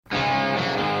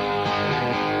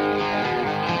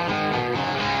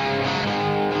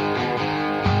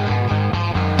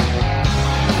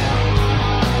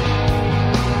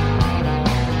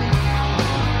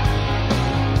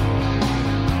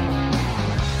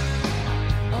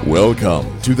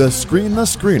Welcome to the Screen the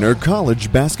Screener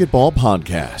College Basketball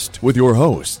Podcast with your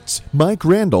hosts, Mike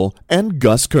Randall and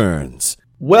Gus Kearns.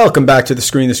 Welcome back to the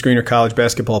Screen the Screener College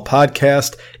Basketball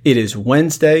Podcast. It is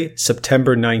Wednesday,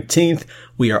 September 19th.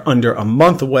 We are under a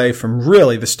month away from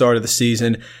really the start of the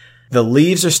season. The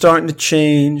leaves are starting to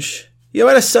change. You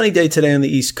had a sunny day today on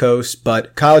the East Coast,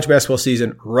 but college basketball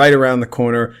season right around the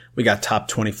corner. We got top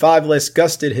 25 lists.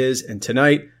 Gus did his, and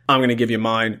tonight I'm going to give you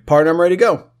mine. Partner, I'm ready to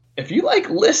go. If you like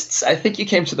lists, I think you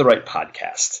came to the right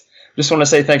podcast. Just want to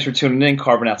say thanks for tuning in,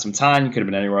 carving out some time. You could have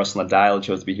been anywhere else on the dial. You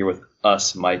chose to be here with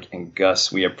us, Mike and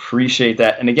Gus. We appreciate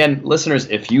that. And again, listeners,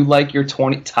 if you like your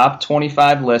top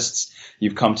 25 lists,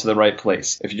 you've come to the right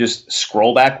place. If you just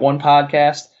scroll back one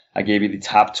podcast, I gave you the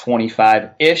top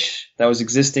 25-ish that was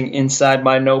existing inside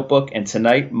my notebook. And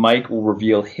tonight, Mike will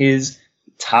reveal his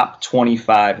top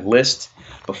 25 list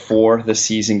before the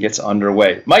season gets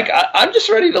underway. Mike, I'm just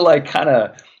ready to kind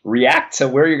of react to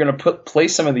where you're going to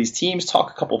place some of these teams,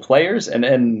 talk a couple players, and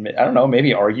I don't know,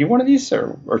 maybe argue one of these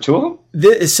or two of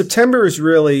them? September is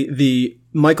really the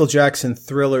Michael Jackson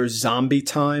Thriller zombie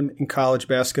time in college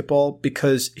basketball,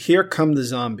 because here come the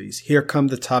zombies. Here come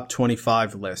the top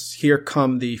 25 lists. Here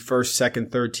come the first,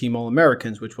 second, third team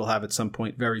All-Americans, which we'll have at some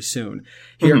point very soon.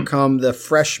 Here come the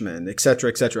freshmen, et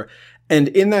cetera, et cetera. And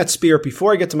in that spirit,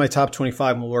 before I get to my top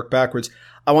 25 and we'll work backwards,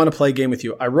 I want to play a game with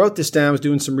you. I wrote this down. I was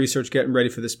doing some research, getting ready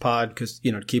for this pod because,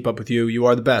 to keep up with you. You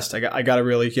are the best. I got to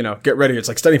really, get ready. It's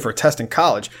like studying for a test in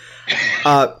college.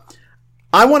 I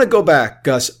want to go back,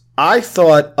 Gus. I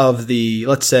thought of the,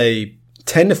 let's say,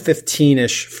 10 to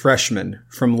 15-ish freshmen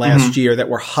from last year that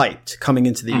were hyped coming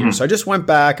into the year. So I just went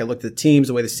back. I looked at the teams,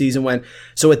 the way the season went.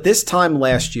 So at this time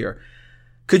last year,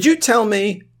 could you tell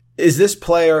me, is this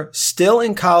player still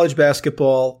in college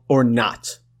basketball or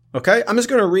not? Okay, I'm just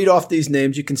going to read off these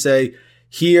names. You can say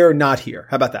here, not here.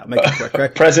 How about that? Make it quick,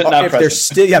 right? Present, not if present. They're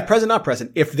still, present, not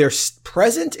present. If they're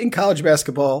present in college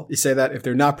basketball, you say that. If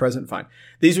they're not present, fine.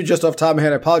 These were just off the top of my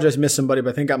head. I apologize, missed somebody,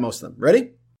 but I think I got most of them.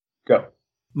 Ready? Go.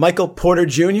 Michael Porter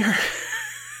Jr.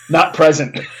 Not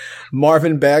present.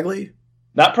 Marvin Bagley.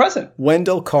 Not present.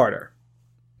 Wendell Carter.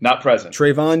 Not present.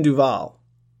 Trayvon Duval.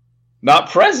 Not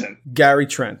present. Gary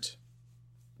Trent.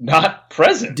 Not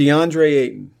present. DeAndre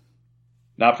Ayton.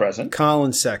 Not present.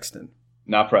 Colin Sexton.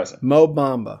 Not present. Mo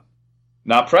Bamba.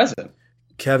 Not present.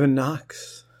 Kevin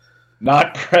Knox.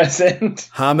 Not present.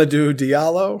 Hamidou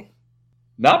Diallo.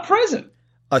 Not present.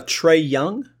 Trey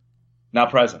Young. Not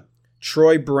present.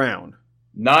 Troy Brown.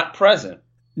 Not present.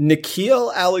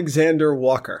 Nickeil Alexander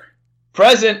Walker.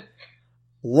 Present.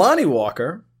 Lonnie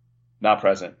Walker. Not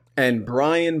present. And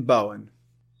Brian Bowen.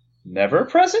 Never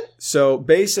present? So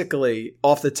basically,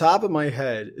 off the top of my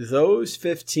head, those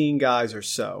 15 guys or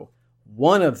so,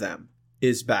 one of them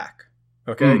is back.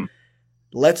 Okay?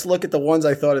 Let's look at the ones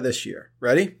I thought of this year.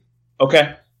 Ready?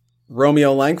 Okay.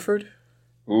 Romeo Langford.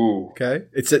 Ooh. Okay.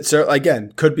 So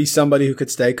again, could be somebody who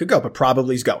could stay, could go, but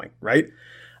probably is going, right?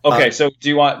 Okay, so do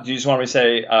you just want me to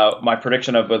say my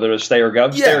prediction of whether to stay or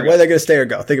go? Yeah, stay or go? whether they're going to stay or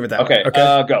go. Think of it that way.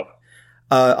 Okay, go.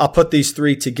 I'll put these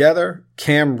three together.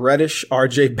 Cam Reddish,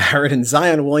 RJ Barrett, and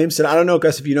Zion Williamson. I don't know,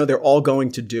 Gus, if you know, they're all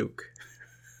going to Duke.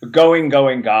 Going,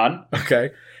 gone.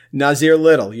 Okay. Nazir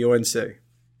Little, UNC.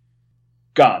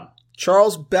 Gone.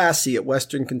 Charles Bassey at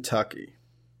Western Kentucky.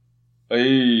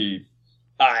 I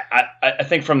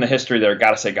think from the history there,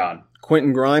 got to say gone.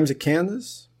 Quentin Grimes at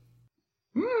Kansas.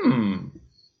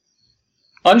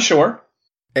 Unsure.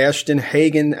 Ashton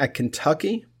Hagen at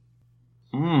Kentucky.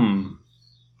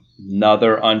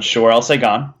 Another unsure. I'll say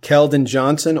gone. Keldon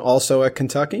Johnson, also at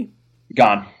Kentucky.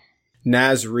 Gone.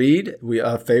 Naz Reid,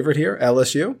 a favorite here,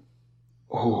 LSU.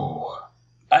 Ooh.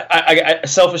 I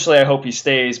selfishly, I hope he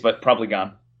stays, but probably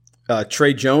gone.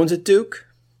 Trey Jones at Duke.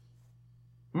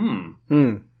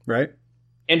 Right?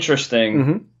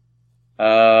 Interesting.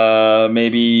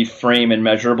 Maybe frame and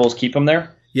measurables keep him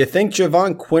there. You think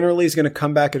Javon Quinterly is going to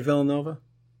come back at Villanova?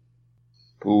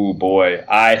 Ooh, boy.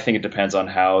 I think it depends on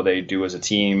how they do as a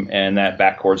team, and that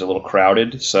backcourt's a little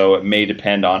crowded, so it may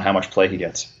depend on how much play he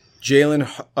gets. Jalen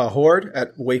Horde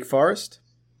at Wake Forest.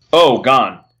 Oh,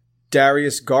 gone.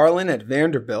 Darius Garland at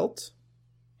Vanderbilt.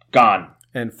 Gone.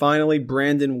 And finally,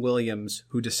 Brandon Williams,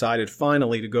 who decided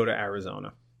finally to go to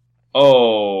Arizona.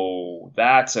 Oh,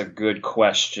 that's a good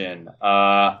question. If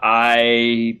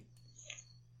I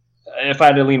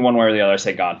had to lean one way or the other, I'd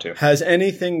say gone too. Has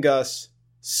anything, Gus,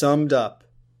 summed up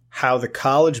how the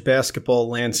college basketball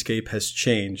landscape has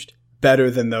changed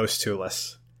better than those two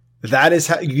lists? That is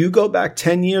how you go back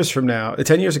 10 years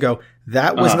ago,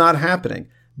 that was not happening.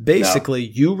 Basically,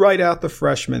 you write out the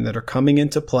freshmen that are coming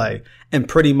into play, and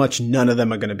pretty much none of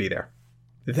them are going to be there.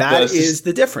 That is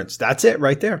the difference. That's it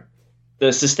right there. the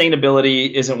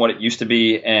sustainability isn't what it used to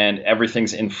be, and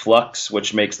everything's in flux,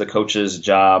 which makes the coach's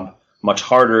job much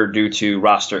harder due to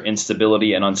roster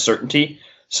instability and uncertainty.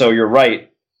 So you're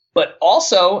right. But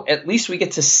also, at least we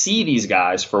get to see these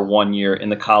guys for 1 year in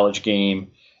the college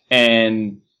game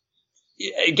and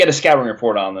get a scouting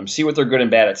report on them, see what they're good and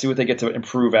bad at, see what they get to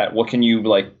improve at, what can you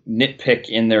like nitpick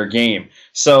in their game.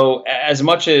 So as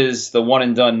much as the one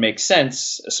and done makes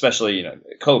sense, especially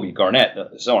Kobe, Garnett,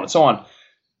 so on and so on,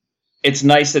 it's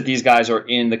nice that these guys are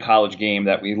in the college game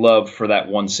that we love for that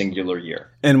one singular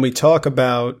year. And we talk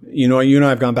about, you and I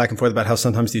have gone back and forth about how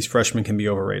sometimes these freshmen can be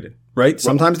overrated, right?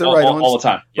 Sometimes they're right on all the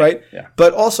time, right? Yeah.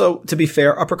 But also, to be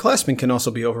fair, upperclassmen can also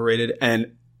be overrated.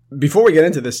 And before we get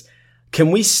into this,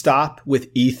 can we stop with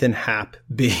Ethan Happ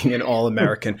being an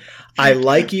All-American? I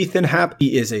like Ethan Happ.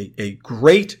 He is a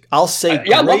great, I'll say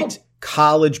great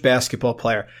college basketball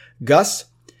player. Gus,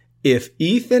 if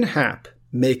Ethan Happ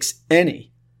makes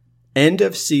any end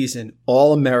of season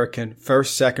All-American,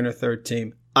 first, second, or third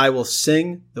team, I will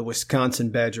sing the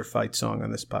Wisconsin Badger fight song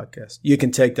on this podcast. You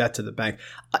can take that to the bank.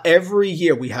 Every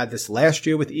year, we had this last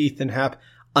year with Ethan Happ.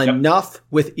 Enough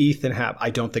with Ethan Happ. I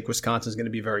don't think Wisconsin's going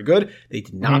to be very good. They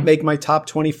did not make my top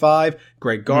 25.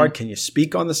 Greg Gard, can you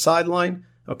speak on the sideline?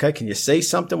 Okay, can you say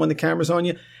something when the camera's on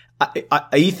you?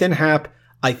 Ethan Happ,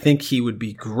 I think he would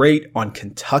be great on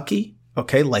Kentucky.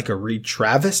 Okay, like a Reed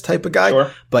Travis type of guy.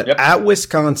 Sure. But at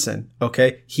Wisconsin,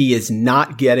 okay, he is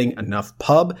not getting enough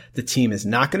pub. The team is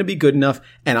not going to be good enough.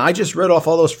 And I just read off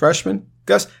all those freshmen.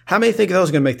 Gus, how many think of those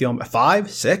are going to make the All-American? 5,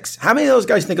 6? How many of those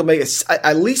guys think will make it?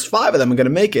 At least 5 of them are going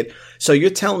to make it. So you're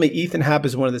telling me Ethan Happ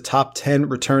is one of the top 10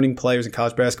 returning players in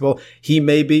college basketball? He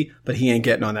may be, but he ain't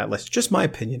getting on that list. Just my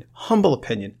opinion. Humble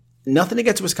opinion. Nothing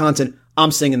against Wisconsin.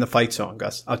 I'm singing the fight song,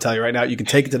 Gus. I'll tell you right now. You can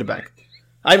take it to the bank.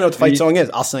 I don't know what the fight song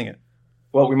is. I'll sing it.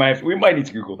 Well, we might need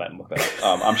to Google that and look that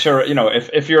up. I'm sure,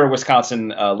 if you're a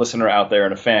Wisconsin listener out there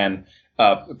and a fan,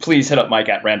 please hit up Mike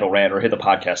at Randall Rand or hit the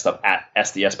podcast up at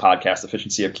SDS Podcast,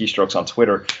 Efficiency of Keystrokes on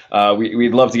Twitter.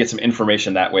 We'd love to get some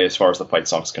information that way as far as the fight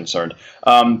song is concerned.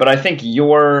 But I think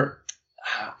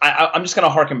I'm just going to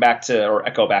harken back to or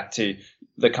echo back to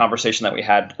the conversation that we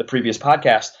had the previous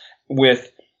podcast with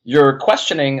your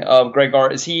questioning of Greg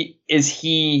Gard. Is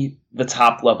he the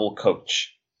top level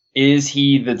coach? Is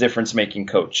he the difference-making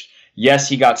coach? Yes,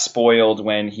 he got spoiled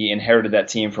when he inherited that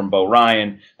team from Bo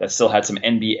Ryan that still had some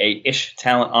NBA-ish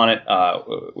talent on it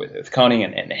with Koenig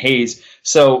and Hayes.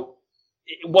 So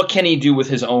what can he do with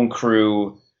his own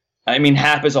crew? I mean,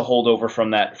 Happ is a holdover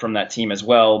from that team as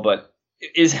well, but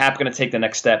is Happ going to take the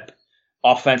next step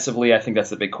offensively? I think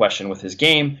that's the big question with his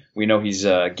game. We know he's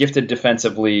gifted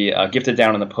defensively, gifted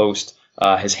down in the post.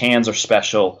 His hands are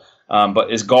special.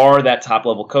 But is Gard that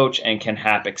top-level coach, and can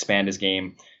Happ expand his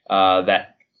game and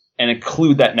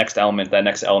include that next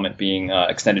element being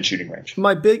extended shooting range?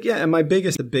 My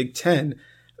biggest, the Big Ten,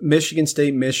 Michigan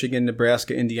State, Michigan,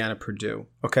 Nebraska, Indiana, Purdue.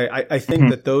 Okay, I think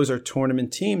that those are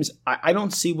tournament teams. I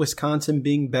don't see Wisconsin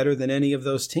being better than any of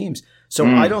those teams. So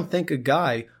I don't think a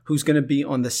guy who's going to be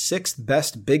on the 6th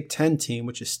best Big Ten team,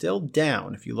 which is still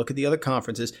down if you look at the other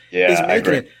conferences, is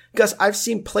making it. Gus, I've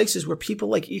seen places where people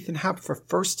like Ethan Happ for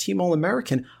first-team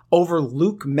All-American over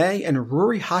Luke May and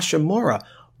Rui Hachimura.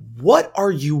 What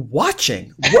are you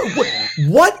watching?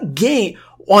 What game?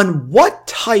 On what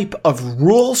type of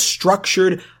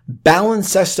rule-structured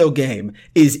baloncesto game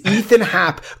is Ethan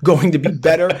Happ going to be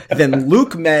better than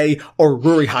Luke May or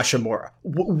Rui Hachimura?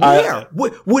 Where?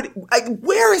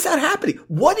 Where is that happening?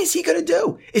 What is he going to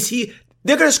do?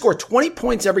 They're going to score 20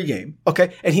 points every game,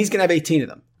 okay, and he's going to have 18 of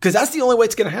them because that's the only way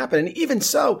it's going to happen. And even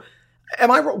so, am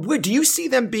I wrong? Do you see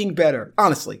them being better,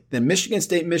 honestly, than Michigan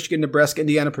State, Michigan, Nebraska,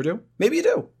 Indiana, Purdue? Maybe you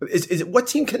do. Is it what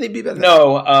team can they be better than?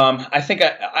 No, I think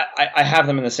I have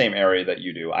them in the same area that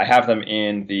you do. I have them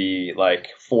in the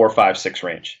 4, 5, 6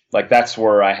 range. That's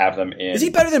where I have them in. Is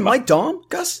he better than Mike Daum,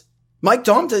 Gus? Mike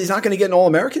Daum, he's not going to get an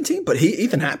All-American team, but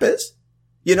Ethan Happ is.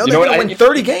 They're going to win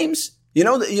 30 games.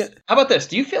 How about this?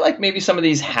 Do you feel like maybe some of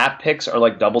these Happ picks are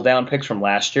like double down picks from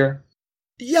last year?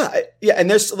 Yeah, and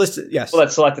there's listed, yes. Well,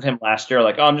 that selected him last year,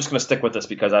 I'm just going to stick with this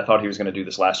because I thought he was going to do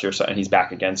this last year, and he's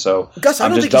back again. So Gus,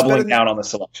 I'm just doubling down on the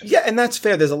selection. Yeah, and that's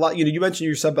fair. There's a lot. You mentioned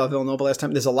your sub about Villanova last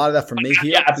time. There's a lot of that from me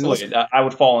here. Yeah, absolutely. I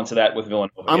would fall into that with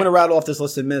Villanova. I'm going to rattle off this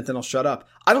list in a minute, then I'll shut up.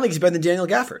 I don't think he's better than Daniel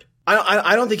Gafford.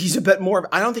 I don't think he's a bit more.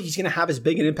 I don't think he's going to have as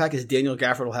big an impact as Daniel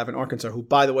Gafford will have in Arkansas, who,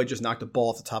 by the way, just knocked a ball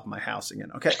off the top of my house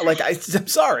again. Okay, I'm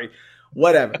sorry.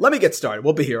 Whatever. Let me get started.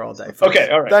 We'll be here all day. Folks. Okay,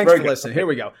 all right. Thanks for listening. Here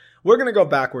we go. We're going to go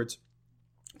backwards.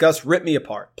 Gus, rip me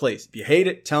apart, please. If you hate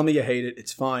it, tell me you hate it.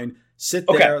 It's fine. Sit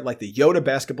there like the Yoda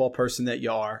basketball person that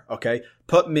you are, okay?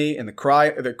 Put me in the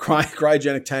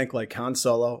cryogenic tank like Han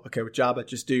Solo, okay, with Jabba.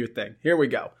 Just do your thing. Here we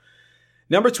go.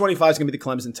 Number 25 is going to be the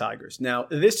Clemson Tigers. Now,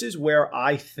 this is where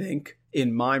I think,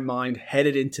 in my mind,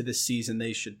 headed into the season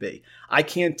they should be. I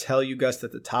can't tell you guys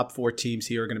that the top 4 teams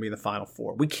here are going to be in the Final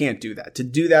Four. We can't do that. To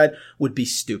do that would be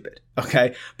stupid,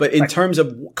 okay? But in terms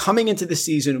of coming into the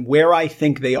season, where I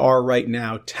think they are right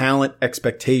now, talent,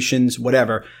 expectations,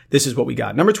 whatever, this is what we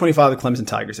got. Number 25, the Clemson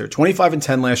Tigers. They were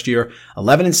 25-10 last year,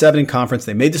 11-7 in conference.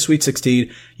 They made the Sweet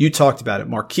 16. You talked about it.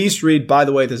 Marquise Reed, by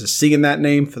the way, there's a C in that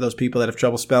name for those people that have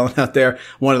trouble spelling out there.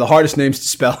 One of the hardest names to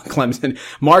spell, Clemson.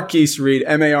 Marquise Reed,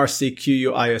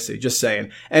 Marquise, just saying.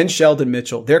 And Sheldon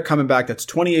Mitchell, they're coming back. That's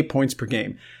 28 points per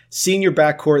game. Senior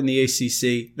backcourt in the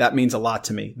ACC, that means a lot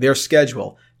to me. Their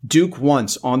schedule, Duke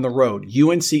once on the road,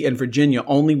 UNC and Virginia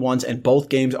only once, and both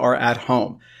games are at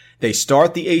home. They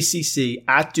start the ACC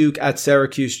at Duke, at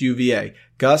Syracuse, UVA.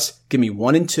 Gus, give me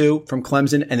 1 and 2 from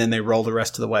Clemson, and then they roll the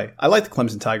rest of the way. I like the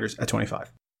Clemson Tigers at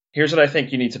 25. Here's what I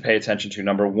think you need to pay attention to.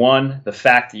 Number one, the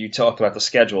fact that you talked about the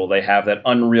schedule. They have that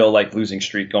unreal losing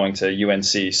streak going to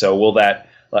UNC. So will that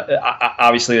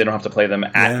obviously they don't have to play them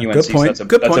at UNC. Good point. So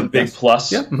that's a big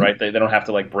plus, yeah. right? They don't have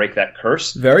to break that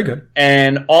curse. Very good.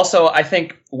 And also, I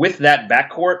think with that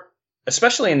backcourt,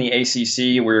 especially in the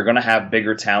ACC, where you're going to have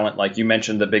bigger talent, like you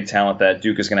mentioned the big talent that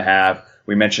Duke is going to have.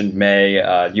 We mentioned May.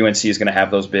 UNC is going to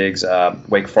have those bigs.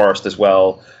 Wake Forest as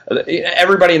well.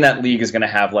 Everybody in that league is going to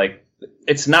have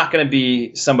it's not going to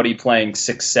be somebody playing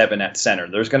 6'7" at center.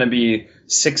 There's going to be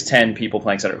 6'10" people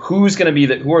playing center. Who are going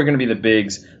to be the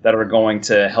bigs that are going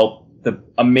to help the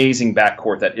amazing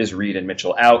backcourt that is Reed and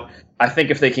Mitchell out? I think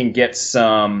if they can get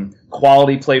some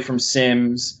quality play from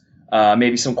Sims,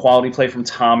 maybe some quality play from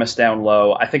Thomas down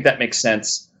low, I think that makes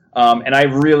sense. And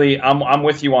I'm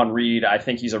with you on Reed. I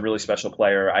think he's a really special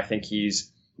player. I think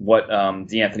he's what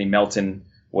DeAnthony Melton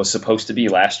was supposed to be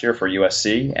last year for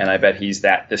USC, and I bet he's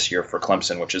that this year for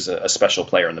Clemson, which is a special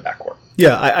player in the backcourt.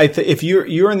 Yeah, if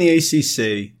you're in the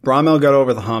ACC, Bromell got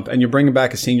over the hump, and you're bringing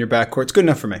back a senior backcourt, it's good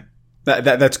enough for me.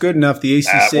 That's good enough. The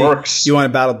ACC, that works. You want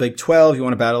to battle Big 12, you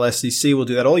want to battle SEC, we'll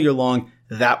do that all year long.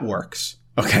 That works.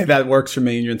 Okay, that works for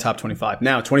me, and you're in top 25.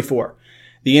 Now, 24,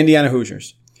 the Indiana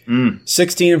Hoosiers.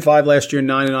 16-5 last year,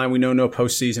 9-9. We know no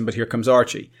postseason, but here comes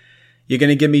Archie. You're going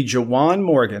to give me Juwan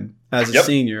Morgan as a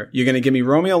senior. You're going to give me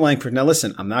Romeo Langford. Now,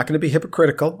 listen, I'm not going to be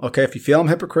hypocritical. Okay, if you feel I'm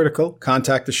hypocritical,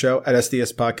 contact the show at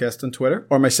SDS Podcast on Twitter,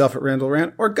 or myself at Randall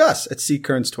Rant, or Gus at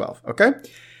CKearns12. Okay,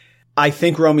 I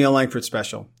think Romeo Langford's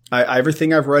special.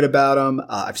 Everything I've read about him,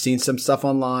 I've seen some stuff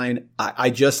online.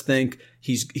 I just think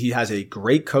he has a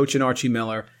great coach in Archie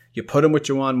Miller. You put him with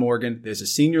Juwan Morgan. There's a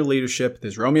senior leadership.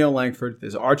 There's Romeo Langford.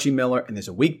 There's Archie Miller, and there's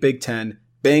a weak Big Ten.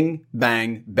 Bing,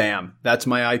 bang, bam. That's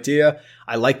my idea.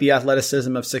 I like the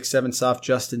athleticism of 6'7" soft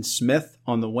Justin Smith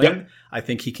on the wing. Yep. I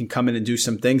think he can come in and do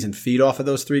some things and feed off of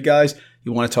those 3 guys.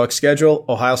 You want to talk schedule?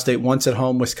 Ohio State once at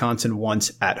home, Wisconsin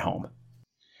once at home.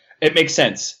 It makes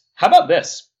sense. How about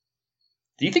this?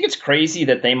 Do you think it's crazy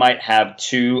that they might have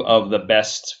 2 of the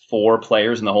best 4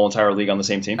 players in the whole entire league on the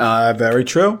same team? Very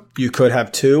true. You could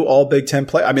have 2 all Big Ten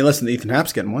players. I mean, listen, Ethan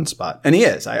Happ's getting 1 spot, and he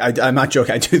is. I'm not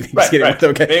joking. I do think he's getting one.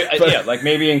 Okay,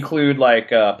 maybe include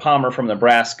Palmer from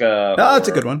Nebraska. Oh, that's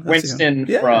a good one. Winston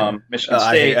from Michigan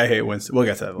State. I hate Winston. We'll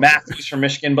get to that. Matthews from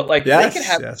Michigan, but they could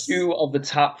have 2 of the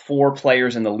top 4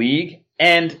 players in the league.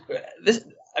 And this,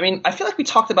 I feel like we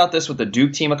talked about this with the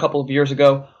Duke team a couple of years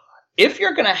ago. If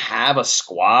you're going to have a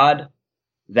squad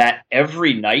that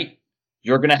every night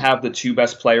you're going to have the 2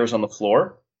 best players on the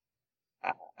floor,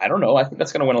 I don't know. I think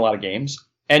that's going to win a lot of games.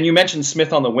 And you mentioned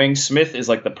Smith on the wing. Smith is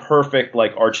the perfect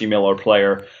Archie Miller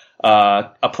player,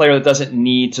 a player that doesn't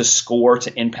need to score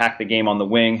to impact the game on the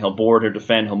wing. He'll board or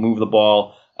defend. He'll move the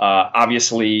ball.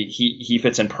 Obviously, he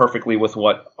fits in perfectly with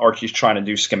what Archie's trying to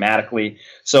do schematically.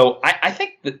 So I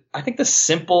think the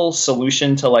simple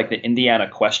solution to the Indiana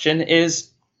question is,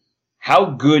 how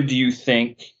good do you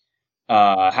think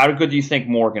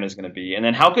Morgan is going to be? And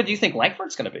then how good do you think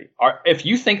Langford's going to be? If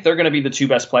you think they're going to be the 2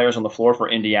 best players on the floor for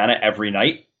Indiana every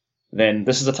night, then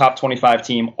this is a top 25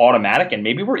 team automatic, and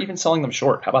maybe we're even selling them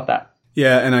short. How about that?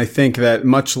 Yeah, and I think that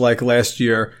much like last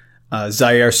year,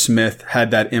 Zaire Smith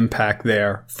had that impact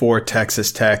there for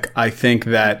Texas Tech. I think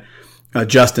that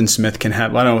Justin Smith can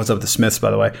have – I don't know what's up with the Smiths,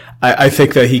 by the way. I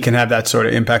think that he can have that sort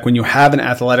of impact. When you have an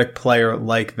athletic player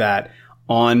like that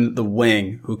on the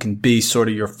wing who can be sort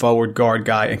of your forward guard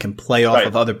guy and can play off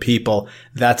of other people,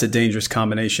 that's a dangerous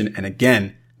combination. And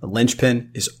again, the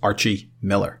linchpin is Archie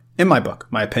Miller, in my book,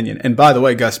 my opinion. And by the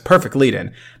way, Gus, perfect lead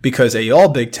in, because a all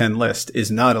Big Ten list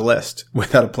is not a list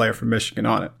without a player from Michigan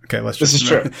on it. Okay, this is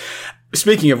true.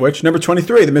 Speaking of which, number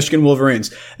 23, the Michigan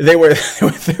Wolverines. They were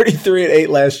 33-8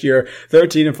 last year,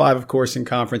 13-5, of course, in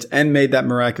conference, and made that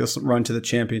miraculous run to the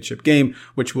championship game,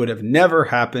 which would have never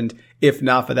happened if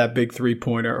not for that big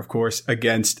three-pointer, of course,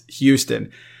 against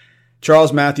Houston.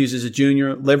 Charles Matthews is a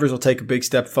junior. Livers will take a big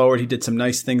step forward. He did some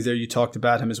nice things there. You talked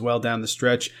about him as well down the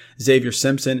stretch. Xavier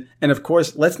Simpson. And, of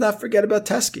course, let's not forget about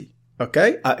Teske.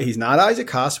 Okay? He's not Isaac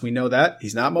Haas. We know that.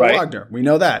 He's not Mo Wagner. We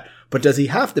know that. But does he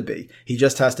have to be? He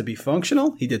just has to be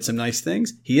functional. He did some nice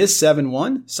things. He is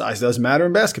 7'1". Size doesn't matter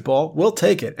in basketball. We'll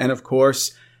take it. And, of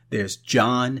course, there's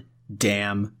John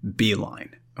Damn Beilein.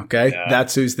 Okay? Yeah.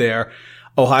 That's who's there.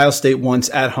 Ohio State once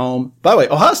at home. By the way,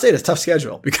 Ohio State has a tough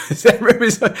schedule because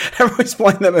everybody's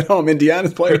playing them at home.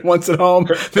 Indiana's playing once at home.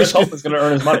 Chris Holtmann is going to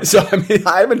earn his money. So, I mean,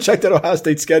 I haven't checked out Ohio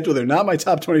State's schedule. They're not my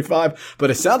top 25,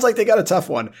 but it sounds like they got a tough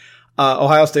one.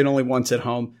 Ohio State only once at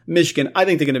home. Michigan, I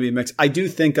think they're going to be mixed. I do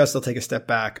think Gus will take a step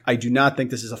back. I do not think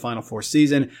this is a Final Four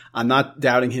season. I'm not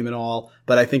doubting him at all,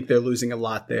 but I think they're losing a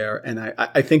lot there. And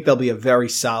I think they'll be a very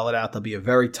solid out. They'll be a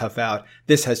very tough out.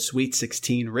 This has Sweet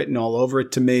 16 written all over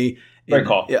it to me. Great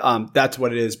call. That's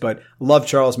what it is. But love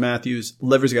Charles Matthews.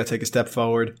 Livers got to take a step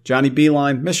forward. Johnny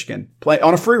Beilein, Michigan, play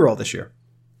on a free roll this year.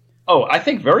 Oh, I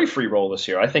think very free roll this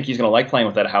year. I think he's going to like playing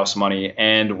with that house money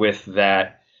and with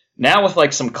that. Now with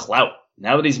like some clout,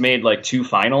 now that he's made like 2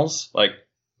 finals, like,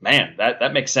 man,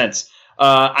 that makes sense.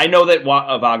 I know that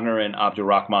Wagner and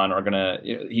Abdur-Rahman are going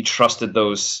to, he trusted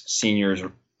those seniors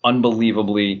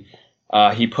unbelievably.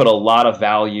 He put a lot of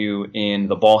value in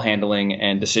the ball handling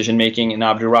and decision making in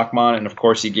Abdur-Rahman. And of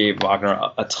course, he gave Wagner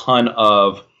a ton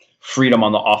of freedom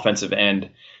on the offensive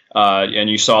end. And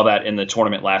you saw that in the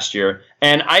tournament last year.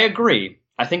 And I agree.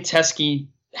 I think Teske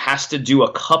has to do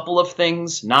a couple of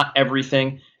things, not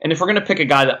everything. And if we're going to pick a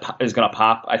guy that is going to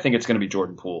pop, I think it's going to be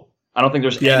Jordan Poole. I don't think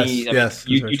there's any.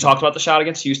 You talked about the shot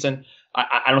against Houston.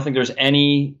 I don't think there's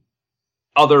any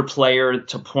other player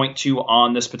to point to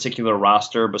on this particular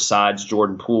roster besides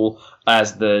Jordan Poole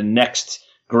as the next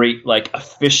great, like,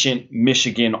 efficient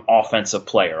Michigan offensive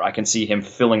player. I can see him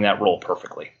filling that role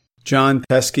perfectly. John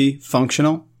Teske,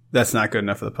 functional. That's not good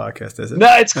enough for the podcast, is it?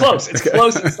 No, it's close. It's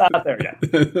close. It's not there yet.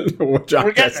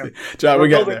 John Teske. John, we're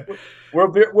getting there.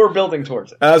 We're building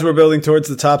towards it. As we're building towards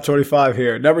the top 25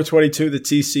 here. Number 22, the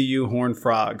TCU Horned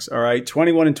Frogs. All right,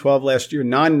 21-12 last year,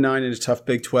 9-9 in a tough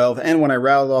Big 12. And when I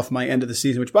rattled off my end of the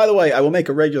season, which, by the way, I will make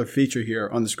a regular feature here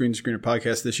on the Screen to Screener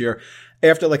podcast this year.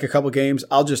 After like a couple games,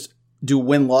 I'll just do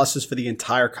win-losses for the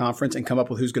entire conference and come up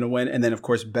with who's going to win. And then, of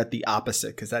course, bet the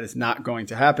opposite because that is not going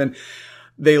to happen.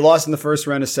 They lost in the first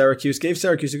round of Syracuse, gave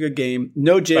Syracuse a good game.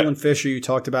 No Jalen Fisher. You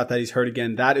talked about that. He's hurt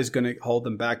again. That is going to hold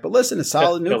them back. But listen, a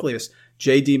solid nucleus.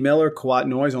 J.D. Miller, Kawhi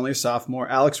Noise, only a sophomore.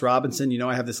 Alex Robinson, you know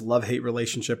I have this love-hate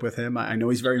relationship with him. I know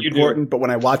he's very important, but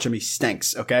when I watch him, he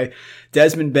stinks, okay?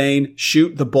 Desmond Bane,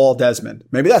 shoot the ball, Desmond.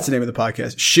 Maybe that's the name of the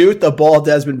podcast. Shoot the ball,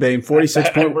 Desmond Bane. 46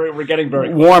 point. We're getting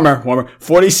very warmer.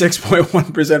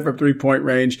 46.1% from three-point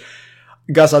range.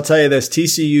 Gus, I'll tell you this.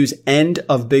 TCU's end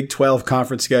of Big 12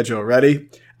 conference schedule. Ready?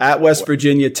 At West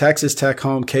Virginia, Texas Tech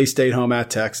home, K-State home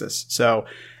at Texas. So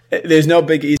there's no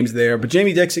big easings there. But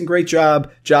Jamie Dixon, great job.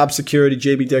 Job security,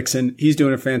 Jamie Dixon. He's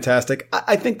doing it fantastic.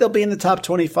 I think they'll be in the top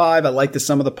 25. I like the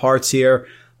sum of the parts here.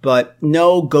 But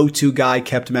no go-to guy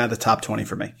kept him out of the top 20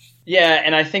 for me. Yeah,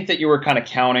 and I think that you were kind of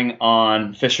counting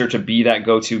on Fisher to be that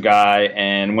go-to guy,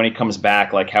 and when he comes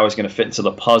back, like how he's going to fit into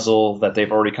the puzzle that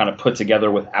they've already kind of put together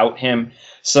without him.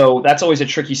 So that's always a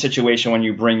tricky situation when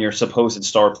you bring your supposed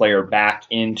star player back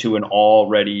into an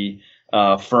already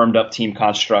firmed-up team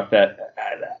construct. That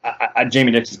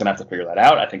Jamie Dixon's going to have to figure that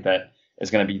out. I think that is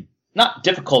going to be not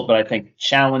difficult, but I think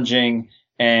challenging.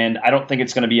 And I don't think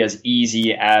it's going to be as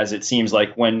easy as it seems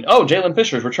like when, Jalen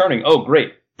Fisher's returning. Oh,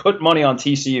 great. Put money on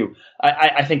TCU.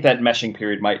 I think that meshing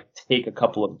period might take a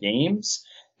couple of games.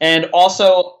 And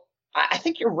also, I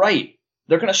think you're right.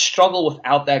 They're going to struggle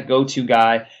without that go-to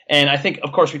guy. And I think,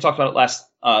 of course, we talked about it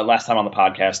last time on the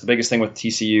podcast. The biggest thing with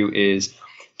TCU is,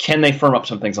 can they firm up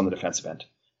some things on the defensive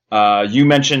end? You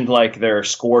mentioned like their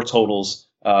score totals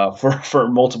for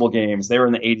multiple games. They were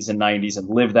in the 80s and 90s and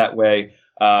lived that way.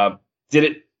 Did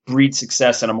it breed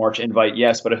success in a March invite?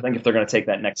 Yes, but I think if they're going to take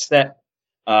that next step,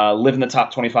 live in the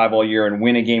top 25 all year and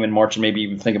win a game in March and maybe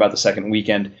even think about the second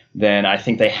weekend, then I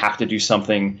think they have to do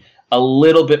something a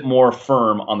little bit more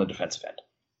firm on the defensive end.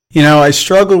 You know, I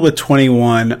struggled with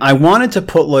 21. I wanted to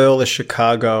put Loyola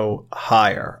Chicago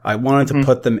higher. I wanted to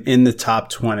put them in the top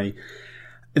 20.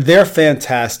 They're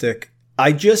fantastic.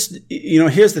 I just,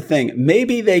 here's the thing.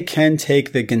 Maybe they can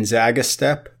take the Gonzaga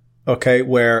step, okay,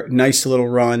 where nice little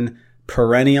run,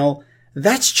 perennial.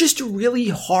 That's just really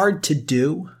hard to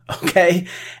do, okay?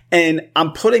 And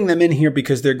I'm putting them in here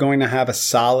because they're going to have a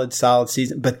solid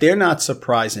season, but they're not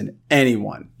surprising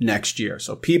anyone next year.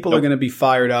 So people are going to be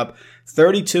fired up.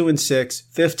 32-6,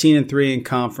 15-3 in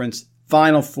conference,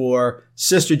 Final Four,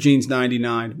 Sister Jeans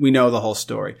 99. We know the whole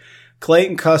story.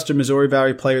 Clayton Custer, Missouri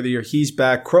Valley Player of the Year. He's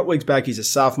back. Krutwig's back. He's a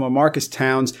sophomore. Marcus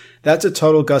Towns. That's a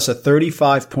total, Gus, of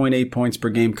 35.8 points per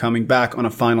game coming back on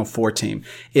a Final Four team.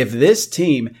 If this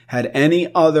team had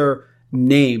any other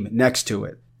name next to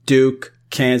it, Duke,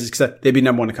 Kansas, they'd be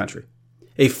number one in the country.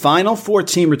 A Final Four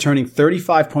team returning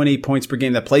 35.8 points per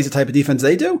game that plays the type of defense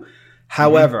they do.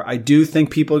 However, I do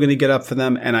think people are going to get up for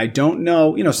them, and I don't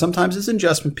know, sometimes it's an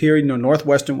adjustment period.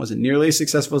 Northwestern wasn't nearly as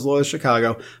successful as Loyola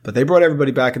Chicago, but they brought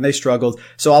everybody back and they struggled.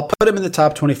 So I'll put them in the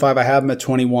top 25. I have them at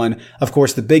 21. Of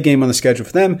course, the big game on the schedule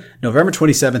for them, November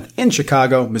 27th in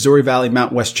Chicago, Missouri Valley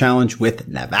Mountain West Challenge with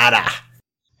Nevada.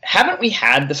 Haven't we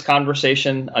had this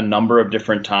conversation a number of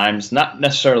different times? Not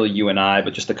necessarily you and I,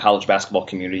 but just the college basketball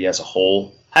community as a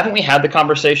whole. Haven't we had the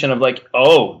conversation of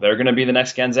they're going to be the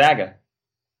next Gonzaga?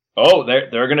 Oh, they're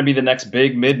going to be the next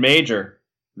big mid-major.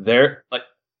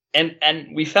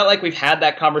 And we felt like we've had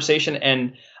that conversation.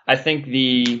 And I think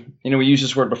we used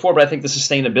this word before, but I think the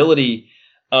sustainability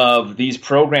of these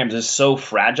programs is so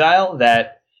fragile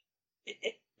that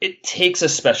it takes a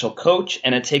special coach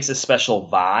and it takes a special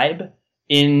vibe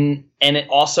and it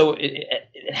also,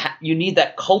 you need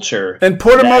that culture. And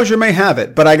Porter Moser may have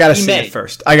it, but I got to see it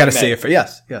first. I got to see it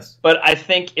first. Yes. But I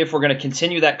think if we're going to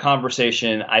continue that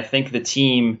conversation, I think the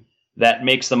team that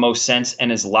makes the most sense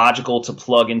and is logical to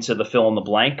plug into the fill in the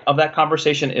blank of that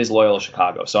conversation is Loyola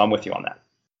Chicago. So I'm with you on that.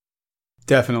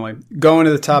 Definitely. Going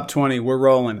to the top 20, we're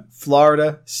rolling.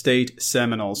 Florida State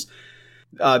Seminoles.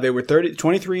 They were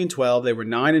 23-12. They were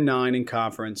 9-9 in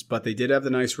conference, but they did have the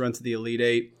nice run to the Elite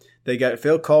Eight. They got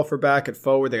Phil Culver back at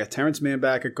forward. They got Terrence Mann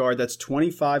back at guard. That's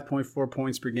 25.4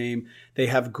 points per game. They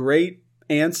have great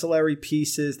ancillary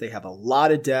pieces. They have a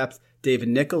lot of depth. David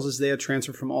Nichols is there,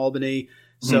 transfer from Albany.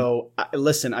 So,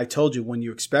 listen, I told you, when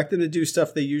you expect them to do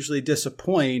stuff, they usually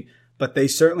disappoint, but they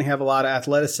certainly have a lot of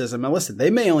athleticism. And listen, they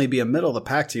may only be a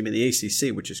middle-of-the-pack team in the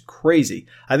ACC, which is crazy.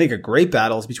 I think a great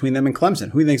battle is between them and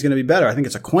Clemson. Who do you think is going to be better? I think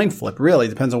it's a coin flip, really. It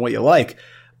depends on what you like.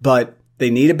 But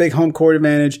they need a big home court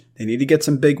advantage. They need to get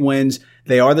some big wins.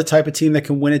 They are the type of team that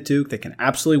can win at Duke. They can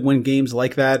absolutely win games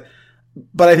like that.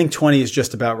 But I think 20 is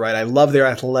just about right. I love their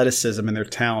athleticism and their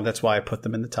talent. That's why I put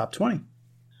them in the top 20.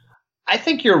 I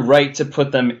think you're right to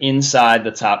put them inside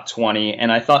the top 20,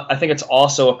 and I think it's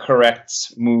also a correct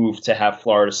move to have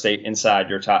Florida State inside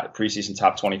your top preseason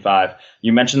top 25.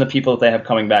 You mentioned the people that they have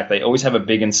coming back; they always have a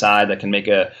big inside that can make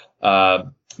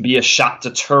be a shot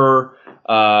deterror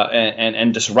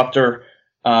and disruptor.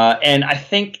 And I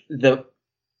think the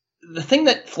thing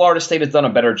that Florida State has done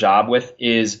a better job with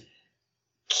is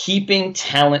keeping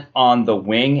talent on the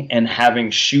wing and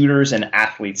having shooters and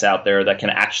athletes out there that can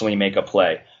actually make a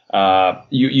play.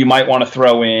 You might want to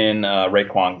throw in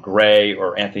Raekwon Gray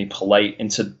or Anthony Polite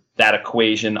into that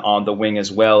equation on the wing as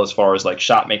well, as far as like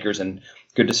shot makers and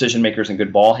good decision makers and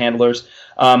good ball handlers.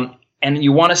 And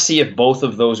you want to see if both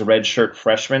of those redshirt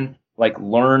freshmen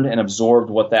learned and absorbed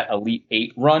what that Elite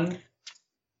Eight run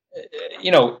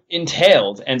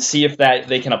entailed, and see if that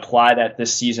they can apply that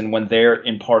this season when they're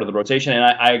in part of the rotation. And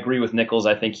I agree with Nichols.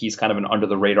 I think he's kind of an under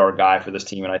the radar guy for this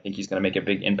team, and I think he's going to make a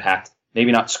big impact.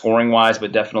 Maybe not scoring-wise,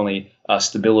 but definitely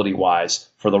stability-wise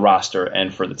for the roster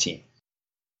and for the team.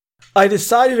 I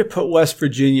decided to put West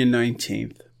Virginia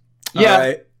 19th.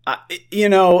 Yeah.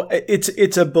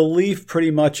 It's a belief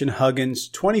pretty much in Huggins.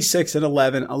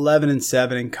 26-11,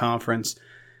 11-7 in conference.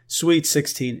 Sweet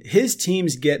 16. His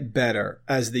teams get better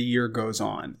as the year goes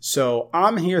on. So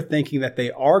I'm here thinking that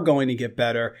they are going to get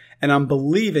better, and I'm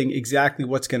believing exactly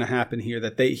what's going to happen here,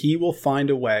 that he will find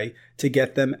a way to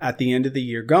get them at the end of the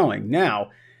year going. Now,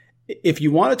 if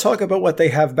you want to talk about what they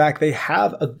have back, they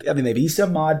have they have Issa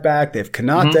Ahmad back, they have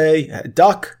Kanate,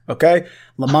 Duck, okay,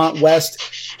 Lamont West,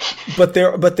 but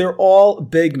they're all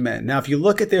big men. Now, if you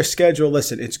look at their schedule,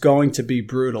 listen, it's going to be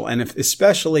brutal, and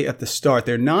especially at the start,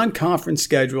 their non-conference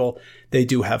schedule, they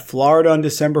do have Florida on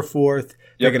December 4th.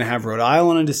 They're going to have Rhode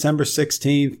Island on December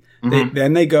 16th.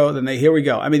 Here we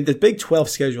go. I mean, the Big 12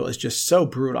 schedule is just so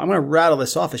brutal. I'm going to rattle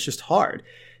this off. It's just hard.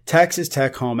 Texas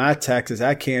Tech home, at Texas,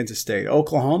 at Kansas State,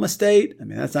 Oklahoma State. I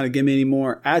mean, that's not a gimme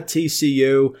anymore. At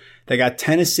TCU, they got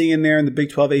Tennessee in there in the Big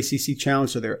 12 ACC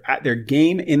Challenge. So their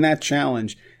game in that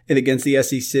challenge and against the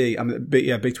SEC,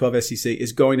 Big 12 SEC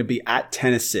is going to be at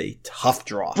Tennessee. Tough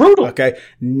draw. Brutal. Okay,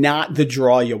 not the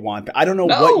draw you want. I don't know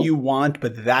what you want,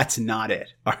 but that's not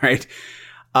it. All right.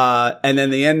 And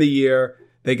then the end of the year,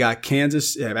 They got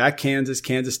Kansas,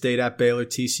 Kansas State, at Baylor,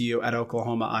 TCU, at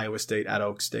Oklahoma, Iowa State, at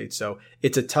Oak State. So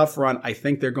it's a tough run. I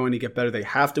think they're going to get better. They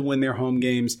have to win their home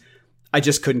games. I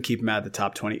just couldn't keep them out of the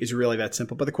top 20. It's really that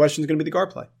simple. But the question is going to be the guard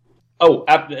play. Oh,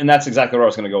 and that's exactly where I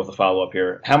was going to go with the follow-up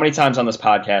here. How many times on this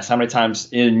podcast, how many times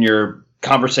in your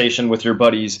conversation with your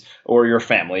buddies or your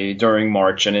family during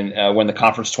March and when the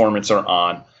conference tournaments are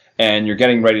on and you're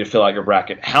getting ready to fill out your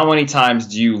bracket, how many times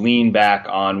do you lean back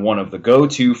on one of the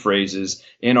go-to phrases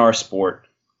in our sport,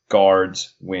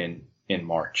 guards win in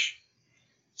March?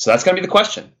 So that's going to be the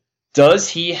question. Does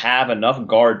he have enough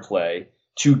guard play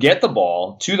to get the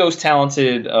ball to those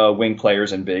talented wing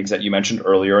players and bigs that you mentioned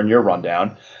earlier in your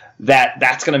rundown?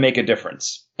 That's going to make a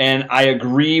difference. And I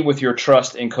agree with your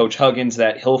trust in Coach Huggins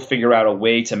that he'll figure out a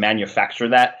way to manufacture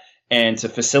that and to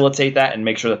facilitate that and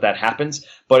make sure that happens.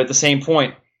 But at the same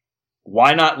point,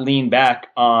 why not lean back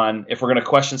on, if we're going to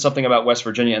question something about West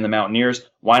Virginia and the Mountaineers,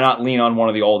 why not lean on one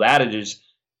of the old adages,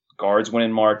 guards win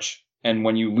in March, and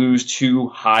when you lose two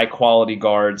high-quality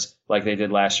guards like they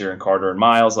did last year in Carter and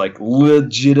Miles, like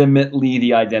legitimately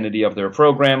the identity of their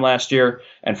program last year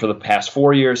and for the past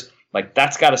 4 years, like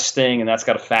that's got to sting and that's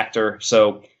got to factor.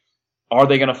 So are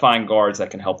they going to find guards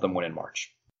that can help them win in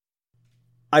March?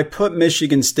 I put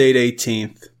Michigan State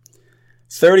 18th.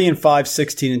 30-5,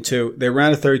 16-2. They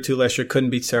ran a 32 last year.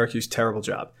 Couldn't beat Syracuse. Terrible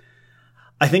job.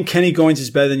 I think Kenny Goins is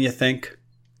better than you think.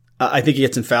 I think he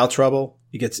gets in foul trouble.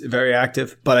 He gets very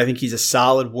active, but I think he's a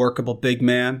solid, workable big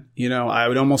man. You know, I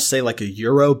would almost say like a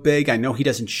Euro big. I know he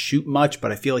doesn't shoot much,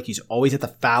 but I feel like he's always at the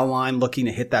foul line looking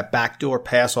to hit that backdoor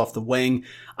pass off the wing.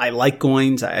 I like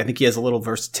Goins. I think he has a little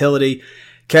versatility.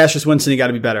 Cassius Winston, you got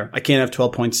to be better. I can't have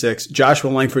 12.6. Joshua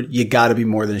Langford, you got to be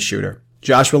more than a shooter.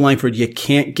 Joshua Langford, you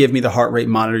can't give me the heart rate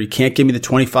monitor. You can't give me the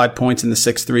 25 points and the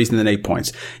 6 threes and then 8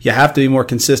 points. You have to be more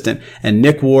consistent. And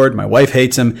Nick Ward, my wife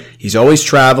hates him. He's always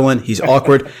traveling. He's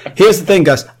awkward. Here's the thing,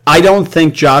 Gus. I don't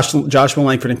think Joshua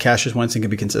Langford and Cassius Winston can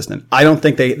be consistent. I don't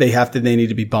think they need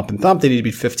to be bump and thump. They need to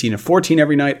be 15 and 14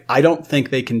 every night. I don't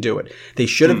think they can do it. They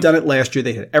should have done it last year.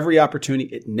 They had every opportunity.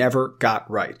 It never got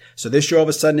right. So this year, all of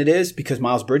a sudden it is because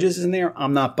Miles Bridges is in there.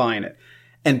 I'm not buying it.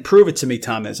 And prove it to me,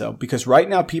 Tom Izzo, because right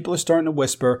now people are starting to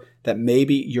whisper that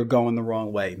maybe you're going the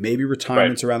wrong way. Maybe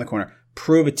retirement's around the corner.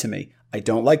 Prove it to me. I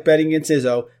don't like betting against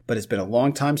Izzo, but it's been a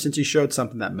long time since he showed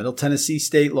something. That Middle Tennessee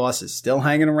State loss is still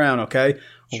hanging around, okay?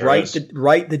 Sure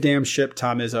right the damn ship,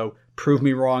 Tom Izzo. Prove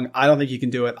me wrong. I don't think you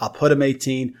can do it. I'll put him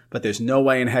 18, but there's no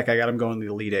way in heck I got him going to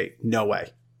the Elite Eight. No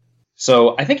way.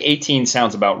 So I think 18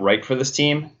 sounds about right for this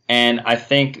team, and I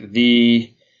think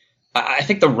the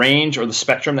range or the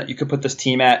spectrum that you could put this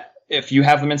team at, if you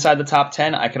have them inside the top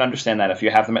 10, I can understand that. If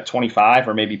you have them at 25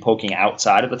 or maybe poking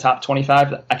outside of the top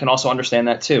 25, I can also understand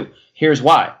that too. Here's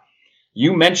why.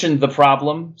 You mentioned the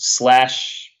problem /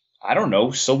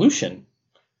 solution.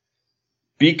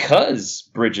 Because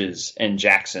Bridges and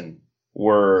Jackson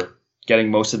were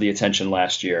getting most of the attention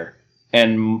last year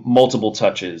and multiple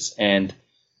touches, and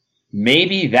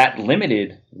maybe that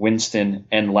limited Winston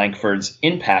and Langford's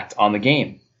impact on the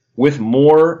game. With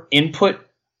more input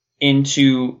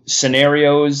into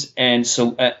scenarios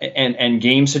and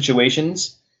game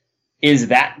situations, is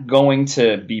that going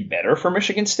to be better for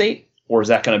Michigan State, or is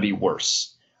that going to be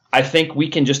worse? I think we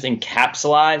can just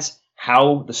encapsulate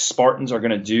how the Spartans are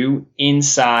going to do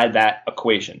inside that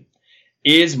equation.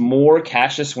 Is more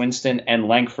Cassius Winston and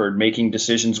Langford making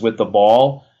decisions with the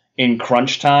ball in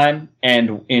crunch time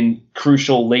and in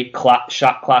crucial late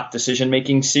shot clock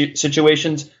decision-making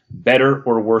situations better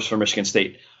or worse for Michigan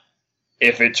State?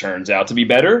 If it turns out to be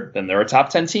better, then they're a top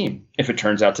 10 team. If it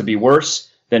turns out to be worse,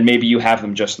 then maybe you have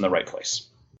them just in the right place.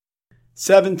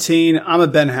 17, I'm a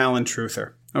Ben Howland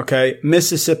truther. Okay,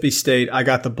 Mississippi State, I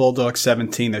got the Bulldogs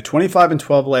 17. They're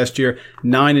 25-12 last year,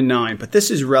 9-9. But this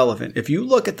is relevant. If you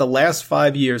look at the last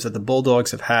 5 years that the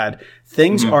Bulldogs have had,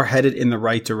 things are headed in the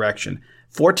right direction.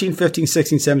 14, 15,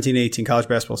 16, 17, 18 college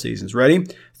basketball seasons. Ready?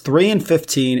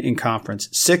 3-15 in conference,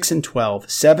 6-12,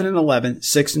 7-11,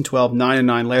 6-12,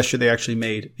 9-9. Last year they actually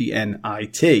made the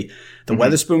NIT. The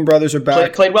Weatherspoon brothers are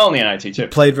back. Played well in the NIT too.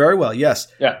 Played very well, yes.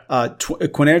 Yeah.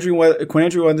 Quinn Andrew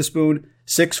Weatherspoon,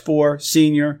 6'4",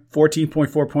 senior,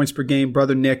 14.4 points per game.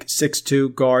 Brother Nick,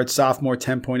 6'2", guard, sophomore,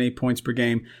 10.8 points per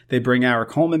game. They bring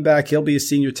Eric Holman back. He'll be a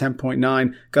senior,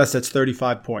 10.9. Gus, that's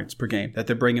 35 points per game that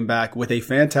they're bringing back with a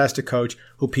fantastic coach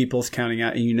who people's counting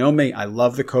out. And you know me, I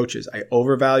love the coaches. I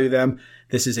overvalue them.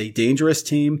 This is a dangerous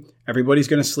team. Everybody's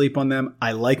going to sleep on them.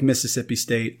 I like Mississippi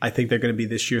State. I think they're going to be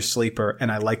this year's sleeper,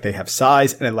 and I like they have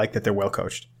size, and I like that they're well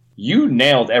coached. You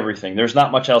nailed everything. There's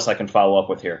not much else I can follow up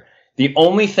with here. The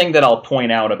only thing that I'll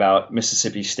point out about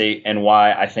Mississippi State and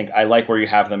why I think I like where you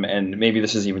have them, and maybe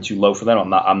this is even too low for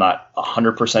them. I'm not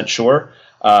 100% sure.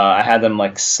 I had them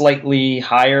like slightly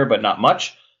higher, but not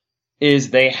much.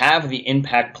 Is they have the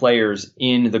impact players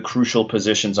in the crucial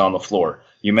positions on the floor.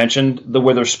 You mentioned the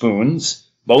Witherspoons.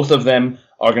 Both of them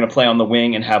are going to play on the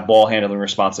wing and have ball handling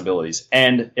responsibilities.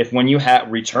 And when you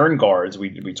have return guards,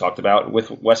 we talked about with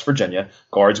West Virginia,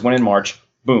 guards win in March.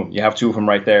 Boom, you have two of them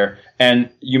right there. And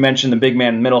you mentioned the big man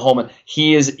in the middle, Holman.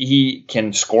 He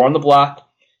can score on the block.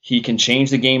 He can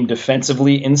change the game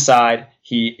defensively inside.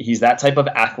 He's that type of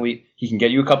athlete. He can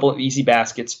get you a couple of easy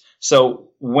baskets. So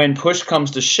when push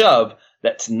comes to shove,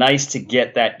 that's nice to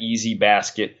get that easy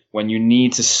basket when you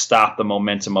need to stop the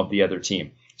momentum of the other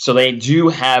team. So they do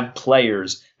have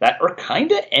players that are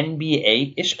kind of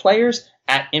NBA-ish players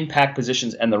at impact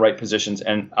positions and the right positions.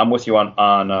 And I'm with you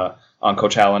on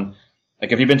Coach Allen. Like,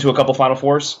 have you been to a couple Final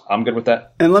Fours? I'm good with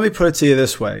that. And let me put it to you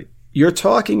this way. You're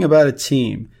talking about a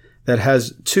team that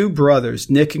has two brothers,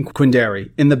 Nick and Quindary,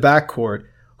 in the backcourt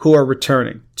who are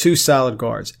returning, two solid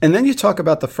guards. And then you talk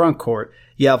about the front court.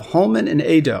 You have Holman and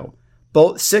Ado,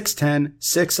 both 6'10",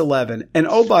 6'11". And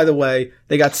oh, by the way,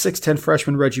 they got 6'10"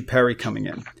 freshman Reggie Perry coming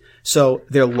in. So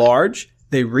they're large,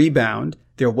 they rebound,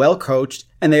 they're well coached,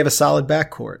 and they have a solid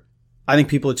backcourt. I think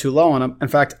people are too low on them. In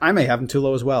fact, I may have them too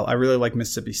low as well. I really like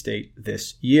Mississippi State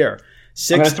this year.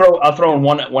 I'll throw in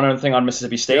one other thing on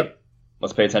Mississippi State. Yep.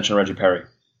 Let's pay attention to Reggie Perry.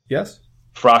 Yes.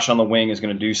 Frosh on the wing is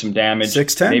going to do some damage.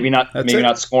 6'10". Maybe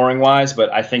not scoring wise,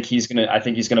 but I think he's going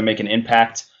to make an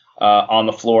impact on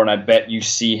the floor, and I bet you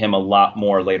see him a lot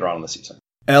more later on in the season.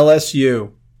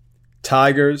 LSU,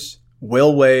 Tigers,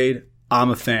 Will Wade. I'm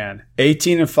a fan.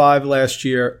 18-5 last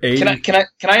year. Can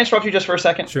I interrupt you just for a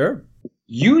second? Sure.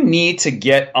 You need to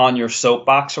get on your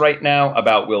soapbox right now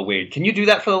about Will Wade. Can you do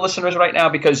that for the listeners right now?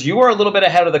 Because you are a little bit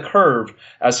ahead of the curve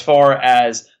as far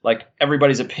as like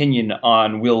everybody's opinion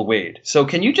on Will Wade. So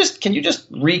can you just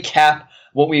recap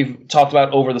what we've talked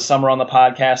about over the summer on the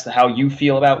podcast, how you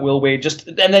feel about Will Wade,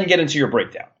 and then get into your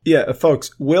breakdown? Yeah,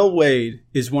 folks, Will Wade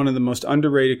is one of the most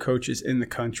underrated coaches in the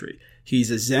country.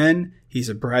 He's a zen. He's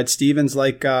a Brad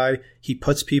Stevens-like guy. He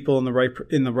puts people in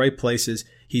the right places.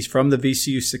 He's from the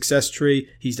VCU success tree.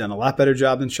 He's done a lot better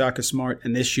job than Shaka Smart,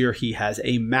 and this year he has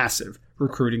a massive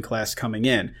recruiting class coming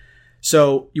in.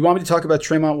 So you want me to talk about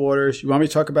Tremont Waters? You want me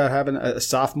to talk about having a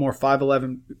sophomore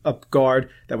 5'11" up guard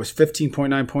that was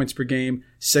 15.9 points per game,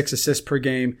 6 assists per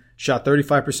game, shot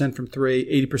 35% from three,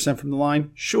 80% from the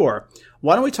line? Sure.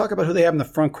 Why don't we talk about who they have in the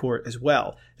front court as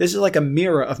well? This is like a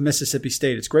mirror of Mississippi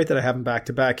State. It's great that I have them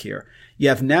back-to-back here. You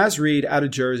have Naz Reid out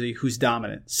of Jersey, who's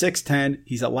dominant. 6'10",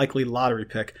 he's a likely lottery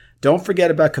pick. Don't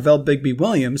forget about Cavell Bigby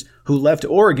Williams, who left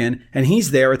Oregon, and he's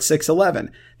there at 6'11".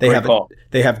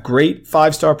 They have great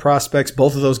 5-star prospects.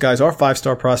 Both of those guys are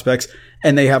 5-star prospects,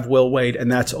 and they have Will Wade,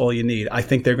 and that's all you need. I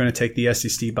think they're going to take the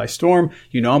SEC by storm.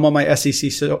 You know I'm on my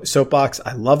SEC soapbox.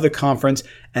 I love the conference,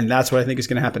 and that's what I think is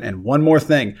going to happen. And one more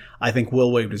thing. I think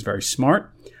Will Wade was very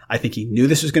smart. I think he knew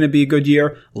this was going to be a good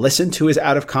year. Listen to his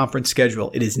out-of-conference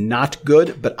schedule. It is not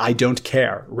good, but I don't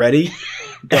care. Ready?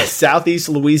 Southeast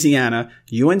Louisiana,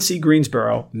 UNC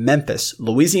Greensboro, Memphis,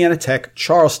 Louisiana Tech,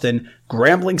 Charleston,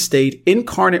 Grambling State,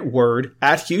 Incarnate Word,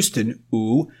 at Houston,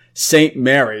 St.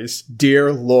 Mary's,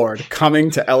 dear Lord, coming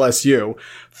to LSU.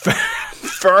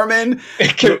 Furman.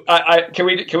 Can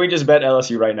we just bet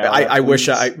LSU right now? I wish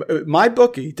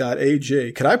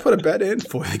mybookie.ag. Could I put a bet in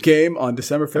for the game on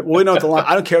December 5th? Well, we know what the line.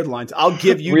 I don't care what the lines. I'll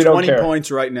give you 20 points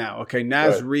right now. Okay,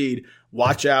 Naz Reid,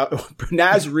 watch out.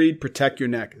 Naz Reid, protect your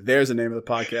neck. There's the name of the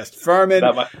podcast. Furman,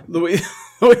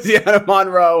 Louisiana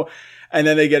Monroe. And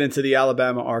then they get into the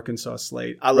Alabama-Arkansas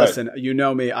slate. Listen, you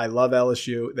know me. I love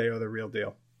LSU. They are the real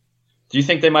deal. Do you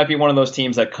think they might be one of those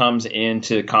teams that comes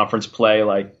into conference play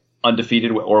like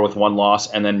undefeated or with one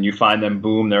loss, and then you find them,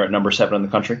 boom, they're at number 7 in the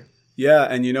country? Yeah,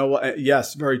 and you know what?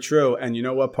 Yes, very true. And you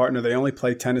know what, partner? They only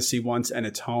play Tennessee once, and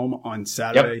it's home on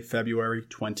Saturday, February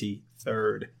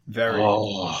 23rd.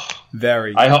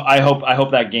 Very. I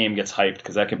hope that game gets hyped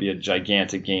because that could be a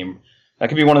gigantic game. That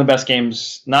could be one of the best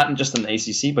games, not just in the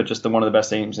ACC, but just one of the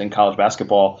best games in college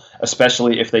basketball,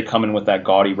 especially if they come in with that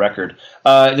gaudy record.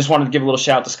 I just wanted to give a little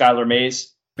shout to Skylar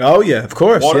Mays. Oh, yeah, of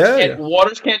course.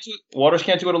 Waters can't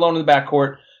do it alone in the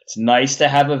backcourt. It's nice to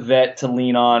have a vet to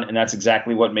lean on, and that's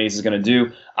exactly what Mays is going to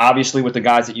do. Obviously, with the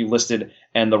guys that you listed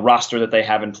and the roster that they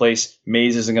have in place,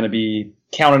 Mays isn't going to be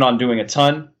counted on doing a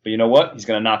ton. But you know what? He's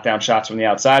going to knock down shots from the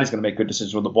outside. He's going to make good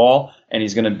decisions with the ball, and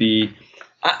he's going to be –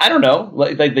 I don't know,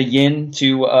 like the yin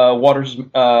to Waters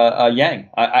yang.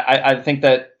 I think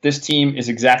that this team is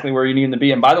exactly where you need them to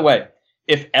be. And by the way,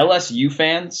 if LSU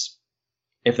fans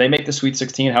if they make the Sweet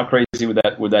 16, how crazy would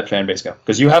that fan base go?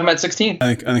 Because you have them at 16.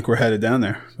 I think we're headed down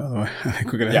there, by the way. I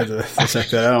think we're going to head to check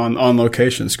that out on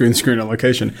location, screen on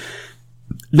location.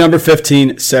 Number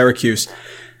 15, Syracuse.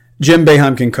 Jim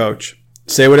Boeheim can coach.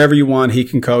 Say whatever you want, he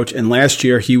can coach. And last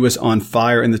year, he was on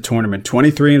fire in the tournament.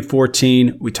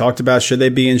 23-14. We talked about should they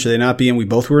be in, should they not be in. We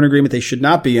both were in agreement they should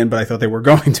not be in, but I thought they were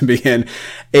going to be in.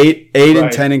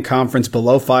 8-10 in conference,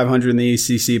 below 500 in the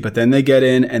ACC. But then they get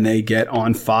in and they get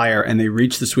on fire and they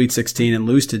reach the Sweet 16 and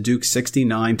lose to Duke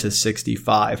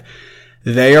 69-65.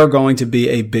 They are going to be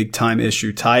a big-time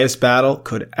issue. Tyus Battle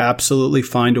could absolutely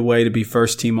find a way to be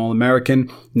first-team All-American.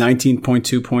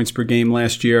 19.2 points per game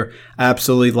last year.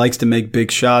 Absolutely likes to make big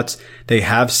shots. They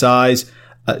have size.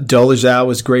 Dolezal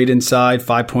was great inside.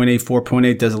 5.8,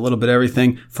 4.8, does a little bit of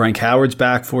everything. Frank Howard's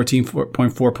back,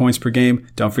 14.4 points per game.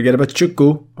 Don't forget about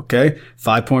Chukwu, okay?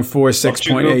 5.4,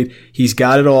 6.8. He's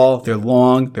got it all. They're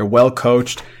long. They're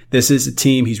well-coached. This is a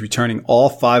team. He's returning all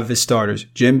 5 of his starters.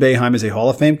 Jim Boeheim is a Hall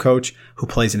of Fame coach who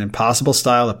plays an impossible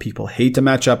style that people hate to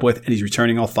match up with, and he's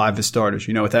returning all 5 of his starters.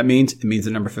 You know what that means? It means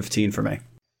the number 15 for me.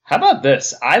 How about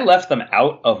this? I left them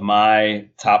out of my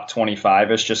top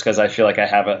 25-ish just because I feel like I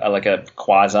have a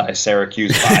quasi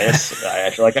Syracuse bias. I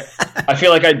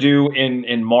feel like I do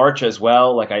in March as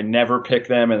well. Like I never pick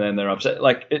them, and then they're upset.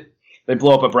 They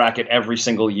blow up a bracket every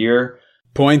single year.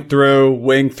 Point through,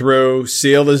 wing through,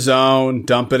 seal the zone,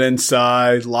 dump it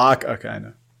inside, lock. Okay, I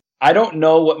know. I don't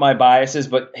know what my bias is,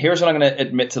 but here's what I'm going to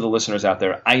admit to the listeners out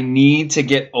there. I need to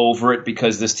get over it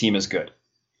because this team is good.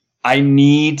 I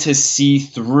need to see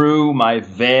through my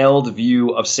veiled view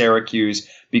of Syracuse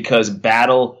because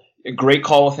Battle, great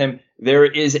call with him. There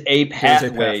is a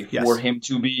pathway for him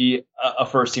to be a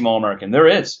first-team All-American. There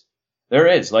is.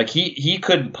 Like he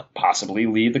could possibly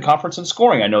lead the conference in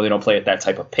scoring. I know they don't play at that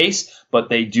type of pace, but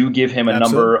they do give him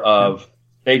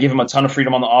they give him a ton of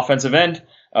freedom on the offensive end.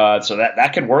 So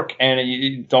that could work. And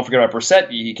you don't forget about Brissett.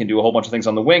 He can do a whole bunch of things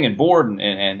on the wing and board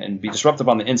and be disruptive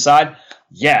on the inside.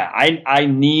 Yeah, I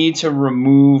need to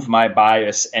remove my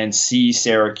bias and see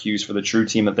Syracuse for the true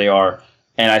team that they are.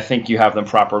 And I think you have them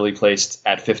properly placed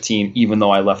at 15, even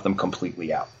though I left them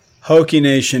completely out. Hokie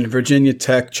Nation, Virginia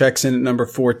Tech checks in at number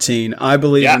 14. I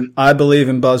believe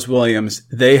in Buzz Williams.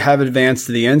 They have advanced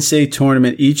to the NCAA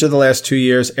tournament each of the last 2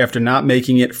 years after not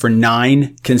making it for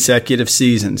 9 consecutive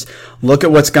seasons. Look at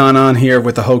what's gone on here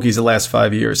with the Hokies the last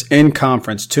 5 years. In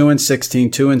conference, 2-16,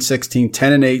 2-16,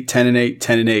 10-8, 10-8,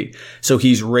 10-8. So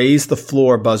he's raised the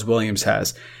floor, Buzz Williams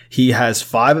has. He has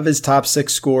 5 of his top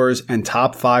 6 scorers and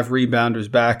top 5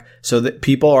 rebounders back so that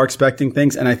people are expecting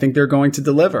things, and I think they're going to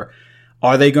deliver.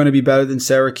 Are they going to be better than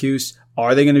Syracuse?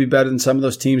 Are they going to be better than some of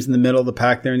those teams in the middle of the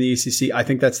pack there in the ACC? I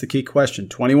think that's the key question.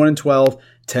 21-12,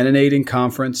 10-8 in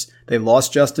conference. They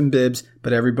lost Justin Bibbs,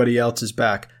 but everybody else is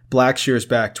back. Blackshear's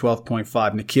back, 12.5.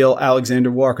 Nickeil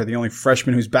Alexander-Walker, the only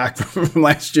freshman who's back from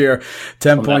last year,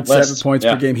 10.7 points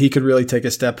per game. He could really take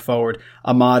a step forward.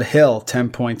 Ahmad Hill,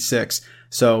 10.6.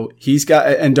 So he's got,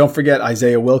 and don't forget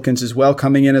Isaiah Wilkins as well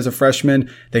coming in as a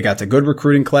freshman. They got the good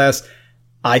recruiting class.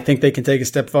 I think they can take a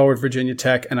step forward, Virginia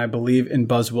Tech, and I believe in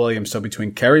Buzz Williams. So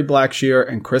between Kerry Blackshear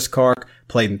and Chris Kark,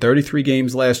 played in 33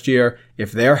 games last year.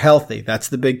 If they're healthy, that's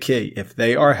the big key. If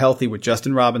they are healthy with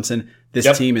Justin Robinson,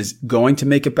 this team is going to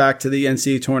make it back to the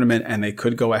NCAA tournament, and they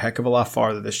could go a heck of a lot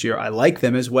farther this year. I like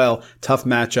them as well. Tough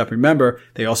matchup. Remember,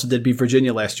 they also did beat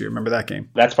Virginia last year. Remember that game?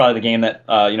 That's probably the game that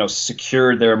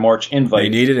secured their March invite. They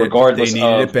needed it. Regardless they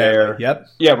needed of it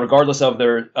badly. Regardless of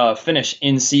their finish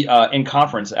in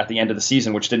conference at the end of the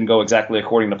season, which didn't go exactly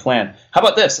according to plan. How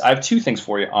about this? I have 2 things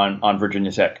for you on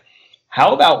Virginia Tech.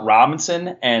 How about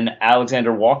Robinson and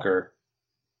Alexander Walker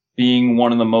being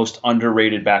one of the most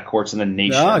underrated backcourts in the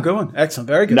nation? Ah, good one. Excellent.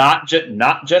 Very good. Not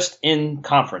just in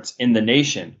conference, in the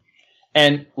nation.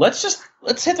 And let's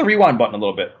hit the rewind button a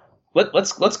little bit.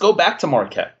 Let's go back to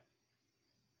Marquette.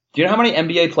 Do you know how many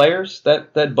NBA players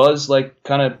that Buzz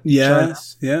kind of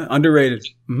underrated.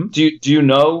 Mm-hmm. Do you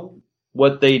know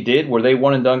what they did? Were they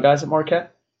one and done guys at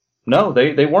Marquette? No,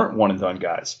 they weren't one and done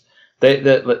guys.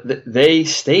 They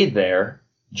stayed there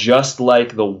just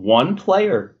like the one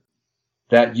player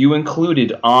that you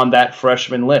included on that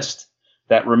freshman list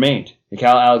that remained.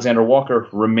 Nickeil Alexander-Walker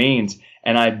remains,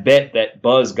 and I bet that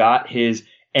Buzz got his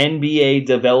NBA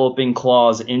developing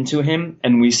clause into him,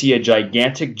 and we see a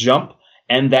gigantic jump,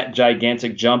 and that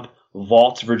gigantic jump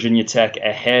vaults Virginia Tech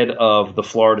ahead of the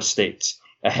Florida States,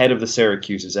 ahead of the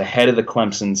Syracuses, ahead of the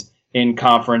Clemsons in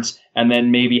conference, and then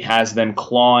maybe has them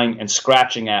clawing and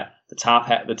scratching at the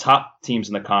top teams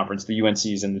in the conference, the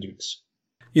UNCs and the Dukes.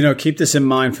 Keep this in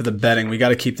mind for the betting. We got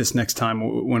to keep this next time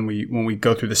when we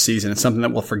go through the season. It's something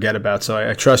that we'll forget about. So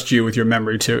I trust you with your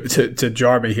memory to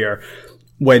jar me here.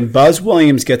 when Buzz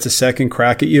Williams gets a second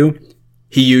crack at you,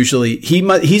 he's a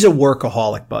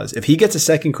workaholic, Buzz. If he gets a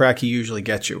second crack, he usually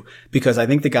gets you, because I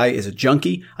think the guy is a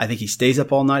junkie. I think he stays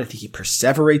up all night. I think he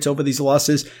perseverates over these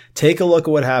losses. Take a look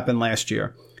at what happened last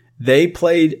year. They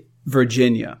played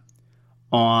Virginia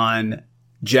on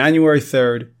January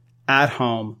 3rd at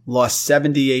home, lost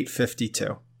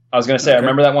 78-52. I was going to say, okay. I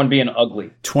remember that one being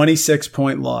ugly.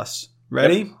 26-point loss.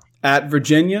 Ready? Yep. At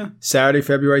Virginia, Saturday,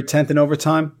 February 10th in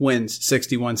overtime, wins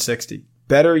 61-60.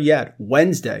 Better yet,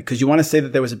 Wednesday, because you want to say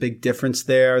that there was a big difference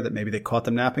there, that maybe they caught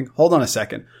them napping. Hold on a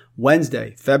second.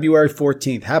 Wednesday, February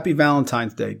 14th, happy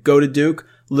Valentine's Day. Go to Duke,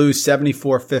 lose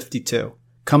 74-52.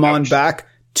 Come on back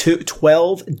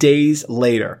 12 days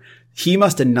later. He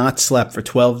must have not slept for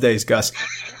 12 days, Gus.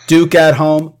 Duke at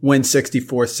home, win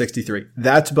 64-63.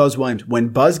 That's Buzz Williams. When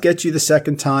Buzz gets you the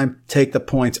second time, take the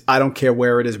points. I don't care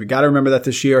where it is. We got to remember that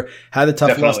this year. Had the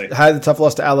tough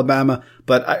loss to Alabama,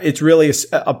 but it's really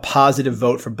a positive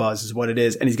vote for Buzz is what it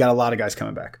is, and he's got a lot of guys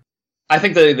coming back. I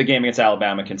think the game against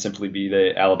Alabama can simply be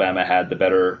that Alabama had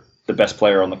the best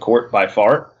player on the court by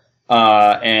far.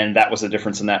 And that was the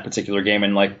difference in that particular game.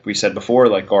 And like we said before,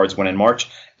 like guards win in March.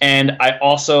 And I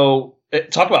also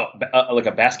talk about like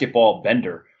a basketball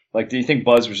bender. Like, do you think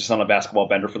Buzz was just on a basketball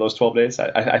bender for those 12 days?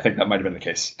 I think that might have been the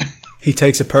case. He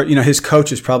takes his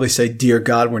coaches probably say, "Dear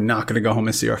God, we're not going to go home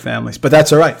and see our families." But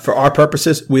that's all right. For our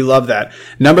purposes, we love that.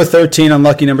 Number 13,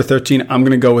 unlucky number 13, I'm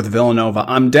going to go with Villanova.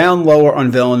 I'm down lower on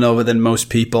Villanova than most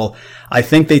people. I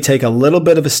think they take a little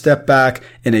bit of a step back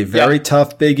in a very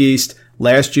tough Big East.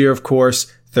 Last year, of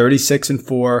course,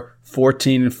 36-4,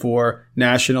 14-4,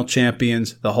 national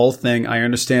champions, the whole thing. I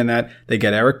understand that. They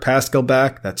get Eric Paschal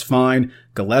back. That's fine.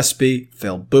 Gillespie,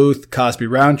 Phil Booth, Cosby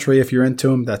Roundtree, if you're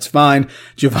into him, that's fine.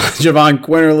 Javon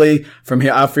Quinterly from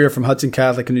here, from Hudson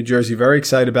Catholic in New Jersey. Very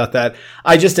excited about that.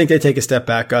 I just think they take a step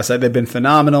back, Gus. They've been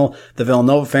phenomenal. The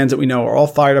Villanova fans that we know are all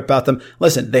fired up about them.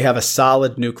 Listen, they have a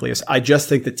solid nucleus. I just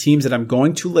think the teams that I'm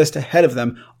going to list ahead of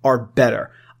them are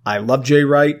better. I love Jay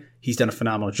Wright. He's done a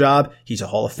phenomenal job. He's a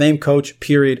Hall of Fame coach,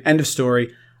 period. End of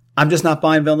story. I'm just not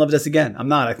buying Villanova this again. I'm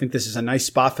not. I think this is a nice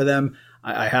spot for them.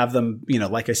 I have them,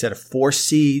 like I said, a 4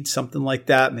 seed, something like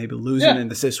that, maybe losing in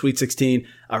the Sweet 16.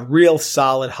 A real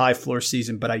solid high floor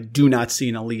season, but I do not see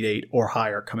an Elite 8 or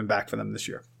higher coming back for them this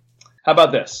year. How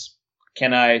about this?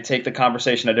 Can I take the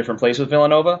conversation a different place with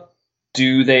Villanova?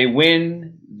 Do they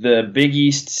win the Big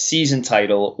East season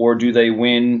title, or do they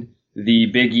win the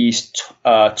Big East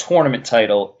tournament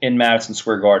title in Madison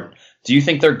Square Garden? Do you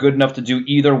think they're good enough to do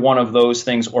either one of those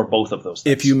things or both of those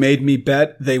things? If you made me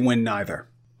bet, they win neither.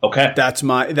 Okay.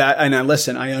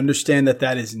 Listen, I understand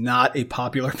that is not a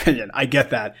popular opinion. I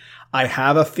get that. I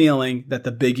have a feeling that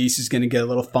the Big East is going to get a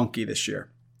little funky this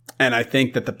year. And I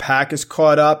think that the pack is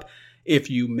caught up. If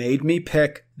you made me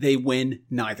pick, they win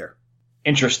neither.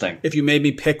 Interesting. If you made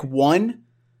me pick one,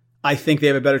 I think they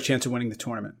have a better chance of winning the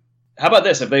tournament. How about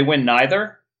this? If they win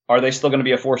neither, are they still going to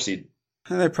be a 4 seed?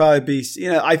 They'd probably be,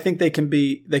 I think they can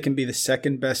be the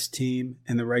second best team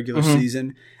in the regular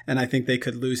season. And I think they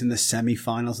could lose in the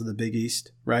semifinals of the Big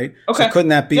East, right? Okay. So couldn't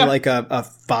that be like a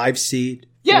 5 seed?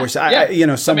 Yeah.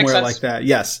 Somewhere like that.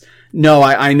 Yes. No,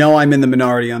 I know I'm in the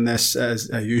minority on this, as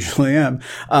I usually am.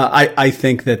 I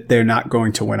think that they're not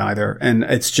going to win either. And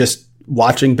it's just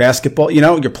watching basketball.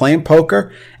 You're playing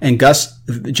poker, and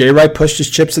Jay Wright pushed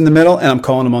his chips in the middle, and I'm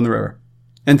calling him on the river.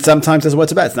 And sometimes that's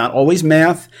what's about. It's not always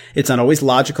math. It's not always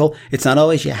logical. It's not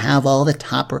always you have all the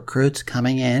top recruits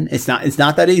coming in. It's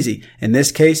not that easy. In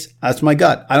this case, that's my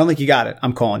gut. I don't think you got it.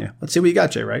 I'm calling you. Let's see what you got,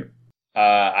 Jay Wright.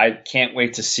 I can't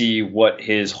wait to see what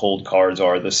his hold cards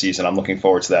are this season. I'm looking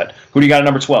forward to that. Who do you got at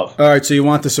number 12? All right, so you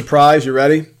want the surprise. You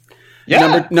ready?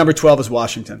 Yeah. Number 12 is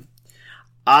Washington.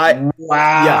 Wow.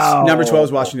 Yes, number 12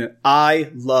 is Washington.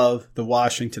 I love the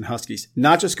Washington Huskies.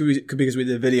 Not just because we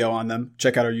did a video on them.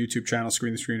 Check out our YouTube channel,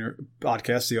 Screen the Screener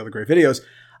podcast, see all the great videos.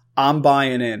 I'm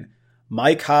buying in.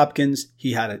 Mike Hopkins,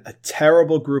 he had a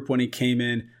terrible group when he came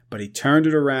in, but he turned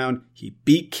it around. He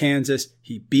beat Kansas.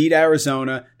 He beat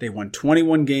Arizona. They won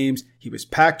 21 games. He was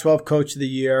Pac-12 Coach of the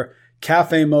Year.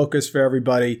 Cafe Mochas for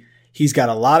everybody. He's got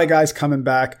a lot of guys coming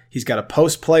back. He's got a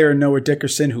post player, Noah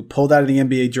Dickerson, who pulled out of the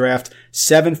NBA draft.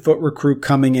 7-foot recruit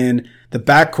coming in. The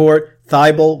backcourt,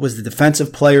 Thibault was the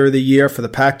defensive player of the year for the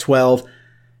Pac-12.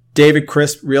 David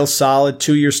Crisp, real solid,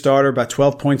 2-year starter, about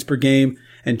 12 points per game.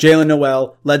 And Jalen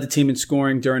Noel led the team in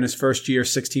scoring during his first year,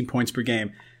 16 points per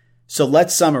game. So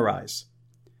let's summarize.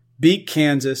 Beat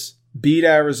Kansas, beat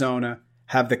Arizona,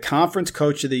 have the conference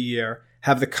coach of the year,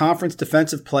 have the conference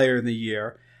defensive player of the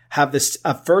year, have this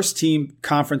first team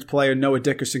conference player, Noah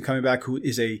Dickerson, coming back, who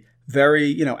is a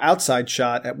very, outside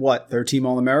shot at third team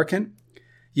All-American.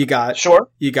 You got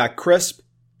Crisp,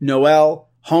 Noel,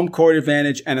 home court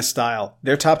advantage, and a style.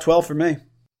 They're top 12 for me.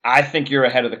 I think you're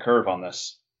ahead of the curve on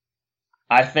this.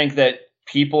 I think that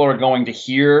people are going to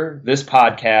hear this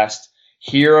podcast,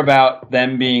 hear about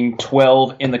them being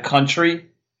 12 in the country,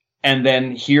 and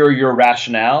then hear your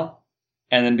rationale,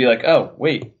 and then be like, oh,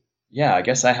 wait, yeah, I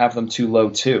guess I have them too low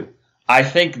too. I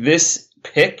think this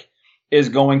pick is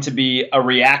going to be a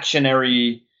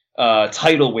reactionary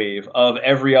tidal wave of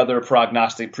every other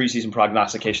preseason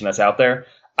prognostication that's out there.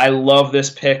 I love this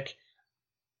pick.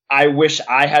 I wish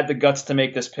I had the guts to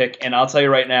make this pick, and I'll tell you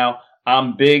right now,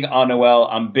 I'm big on Noel.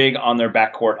 I'm big on their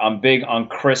backcourt. I'm big on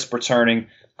Crisp returning.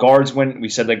 Guards win. We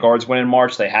said that guards win in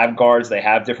March. They have guards. They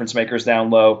have difference makers down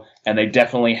low, and they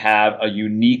definitely have a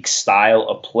unique style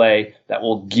of play that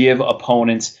will give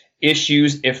opponents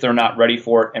issues if they're not ready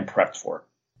for it and prepped for it.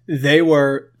 They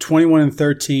were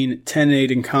 21-13,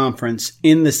 10-8 in conference.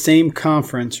 In the same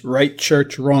conference, right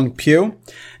church, wrong pew.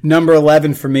 Number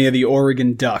 11 for me are the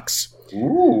Oregon Ducks.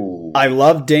 Ooh. I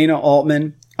love Dana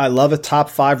Altman. I love a top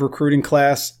 5 recruiting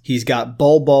class. He's got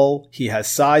Bol. He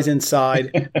has size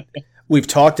inside. We've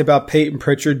talked about Peyton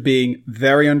Pritchard being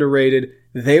very underrated.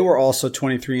 They were also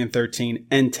 23-13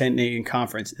 and 10-8 in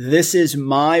conference. This is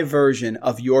my version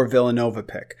of your Villanova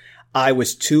pick. I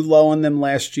was too low on them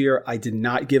last year. I did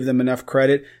not give them enough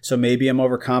credit, so maybe I'm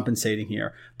overcompensating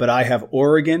here. But I have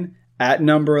Oregon at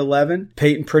number 11.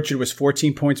 Peyton Pritchard was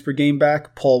 14 points per game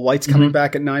back. Paul White's coming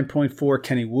back at 9.4.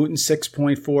 Kenny Wooten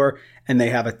 6.4. And they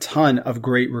have a ton of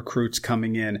great recruits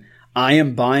coming in. I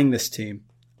am buying this team.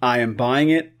 I am buying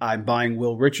it. I'm buying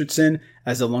Will Richardson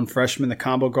as a lone freshman, the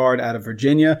combo guard out of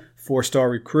Virginia, 4-star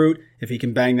recruit. If he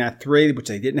can bang that 3, which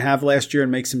they didn't have last year,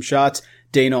 and make some shots.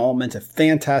 Dana Altman's a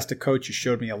fantastic coach. He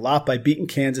showed me a lot by beating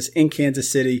Kansas in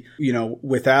Kansas City,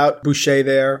 without Boucher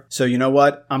there. So you know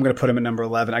what? I'm going to put him at number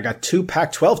 11. I got 2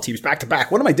 Pac-12 teams back to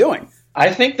back. What am I doing?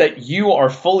 I think that you are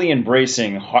fully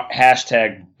embracing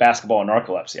hashtag basketball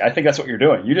narcolepsy. I think that's what you're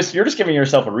doing. You're just giving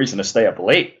yourself a reason to stay up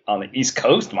late on the East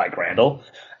Coast, Mike Randall.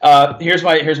 Here's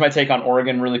my take on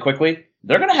Oregon really quickly.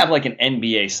 They're going to have like an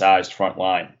NBA-sized front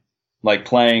line, like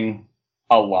playing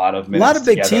a lot of minutes. A lot of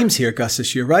big together. teams here, Gus,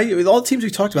 this year, right? With all the teams we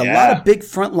talked about, a lot of big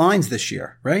front lines this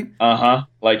year, right?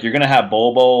 Like you're going to have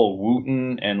Bol,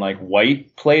 Wooten, and like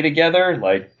White play together.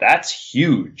 Like that's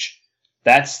huge.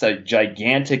 That's the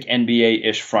gigantic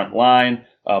NBA-ish front line.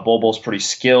 Bol's pretty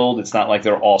skilled. It's not like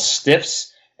they're all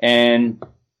stiffs. And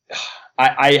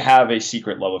I have a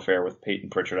secret love affair with Peyton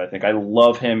Pritchard. I think I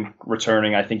love him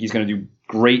returning. I think he's going to do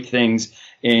great things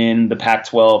in the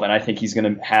Pac-12, and I think he's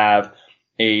going to have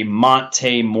a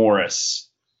Monte Morris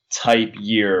type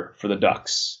year for the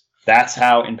Ducks. That's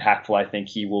how impactful I think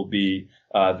he will be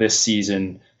this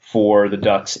season for the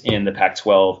Ducks in the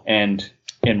Pac-12 and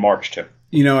in March too.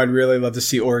 I'd really love to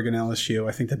see Oregon LSU.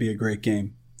 I think that'd be a great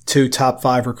game. 2 top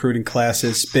 5 recruiting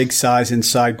classes, big size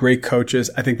inside, great coaches.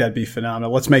 I think that'd be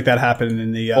phenomenal. Let's make that happen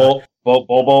in the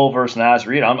Bol versus Naz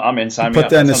Reid. I'm in. Sign me up.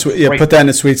 Put that in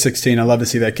the Sweet 16. I'd love to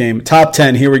see that game. Top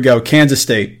 10. Here we go. Kansas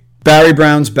State. Barry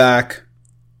Brown's back.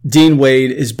 Dean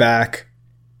Wade is back.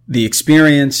 The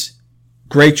experience.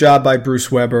 Great job by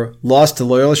Bruce Weber. Lost to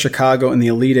Loyola Chicago in the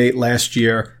Elite 8 last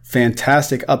year.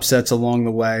 Fantastic upsets along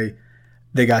the way.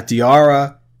 They got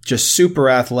Diarra, just super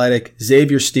athletic.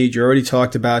 Xavier Steed, you already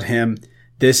talked about him.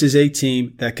 This is a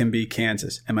team that can beat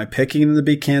Kansas. Am I picking them to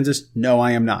beat Kansas? No,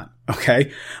 I am not.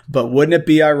 Okay? But wouldn't it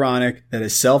be ironic that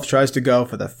as Self tries to go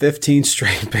for the 15th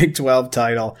straight Big 12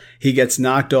 title, he gets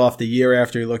knocked off the year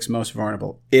after he looks most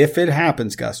vulnerable? If it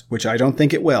happens, Gus, which I don't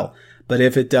think it will, but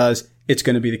if it does, it's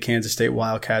going to be the Kansas State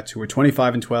Wildcats, who were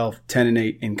 25-12,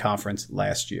 10-8 in conference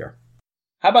last year.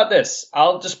 How about this?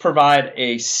 I'll just provide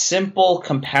a simple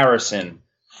comparison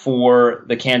for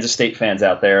the Kansas State fans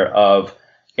out there of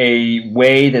a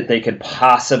way that they could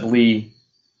possibly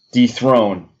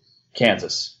dethrone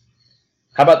Kansas.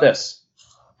 How about this?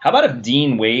 How about if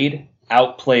Dean Wade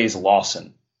outplays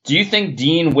Lawson? Do you think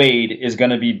Dean Wade is going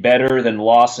to be better than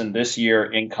Lawson this year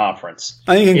in conference?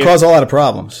 I think he can cause a lot of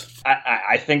problems.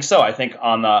 I think so. I think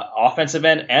on the offensive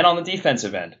end and on the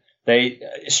defensive end,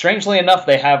 strangely enough,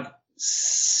 they have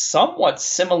somewhat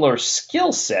similar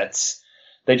skill sets.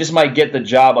 They just might get the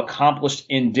job accomplished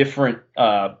in different,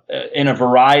 in a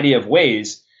variety of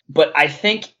ways. But I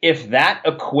think if that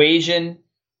equation,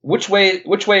 which way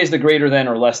is the greater than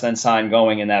or less than sign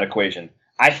going in that equation?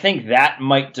 I think that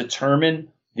might determine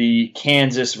the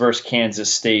Kansas versus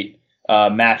Kansas State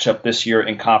matchup this year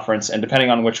in conference. And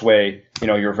depending on which way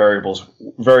your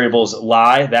variables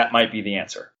lie, that might be the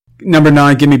answer. Number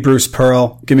 9, give me Bruce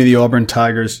Pearl. Give me the Auburn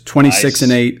Tigers.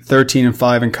 26-8,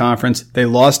 13-5 in conference. They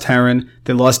lost Herron.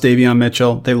 They lost Davion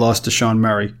Mitchell. They lost Deshaun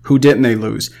Murray. Who didn't they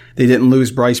lose? They didn't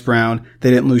lose Bryce Brown.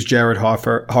 They didn't lose Jared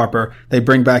Harper. They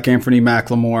bring back Anthony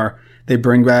McLemore. They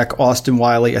bring back Austin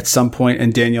Wiley at some point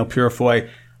and Daniel Purifoy.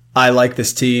 I like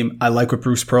this team. I like what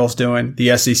Bruce Pearl's doing.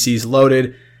 The SEC's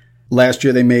loaded. Last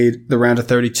year they made the round of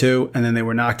 32 and then they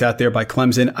were knocked out there by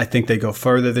Clemson. I think they go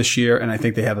further this year and I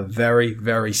think they have a very,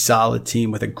 very solid team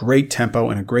with a great tempo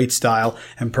and a great style.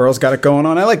 And Pearl's got it going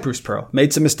on. I like Bruce Pearl.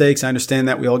 Made some mistakes. I understand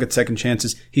that. We all get second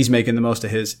chances. He's making the most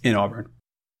of his in Auburn.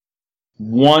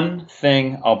 One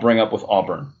thing I'll bring up with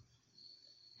Auburn.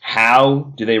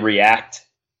 How do they react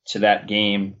to that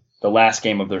game, the last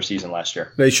game of their season last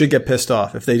year? They should get pissed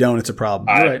off. If they don't, it's a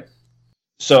problem. You're right.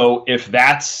 So if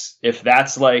that's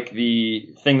like the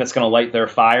thing that's going to light their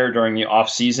fire during the off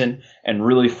season and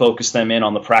really focus them in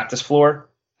on the practice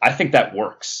floor, I think that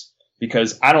works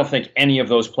because I don't think any of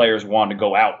those players want to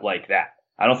go out like that.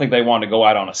 I don't think they want to go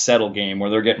out on a settle game where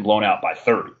they're getting blown out by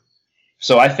 30.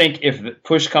 So I think if the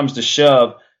push comes to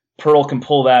shove, Pearl can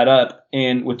pull that up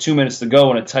in with 2 minutes to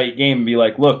go in a tight game and be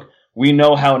like, look, we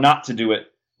know how not to do it.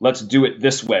 Let's do it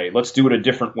this way. Let's do it a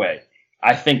different way.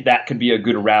 I think that could be a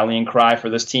good rallying cry for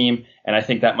this team, and I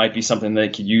think that might be something they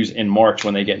could use in March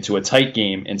when they get into a tight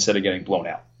game instead of getting blown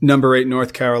out. Number 8,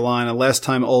 North Carolina. Last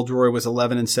time Old Roy was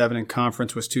 11-7 in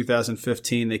conference was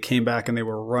 2015. They came back and they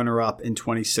were runner-up in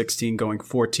 2016, going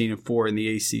 14-4 in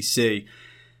the ACC.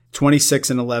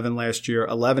 26-11 last year,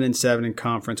 11-7 in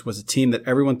conference, was a team that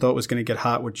everyone thought was going to get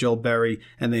hot with Joel Berry,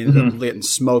 and they ended up getting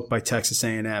smoked by Texas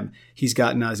A&M. He's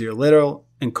got Nazir Little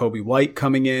and Kobe White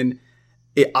coming in.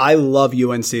 I love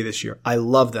UNC this year. I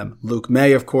love them. Luke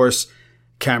May, of course,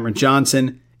 Cameron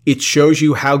Johnson. It shows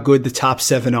you how good the top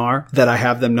 7 are that I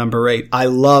have them number 8. I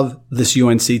love this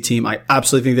UNC team. I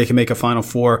absolutely think they can make a Final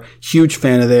Four. Huge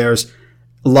fan of theirs.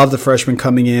 Love the freshman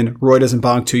coming in. Roy doesn't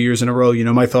bonk 2 years in a row. You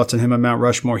know my thoughts on him on Mount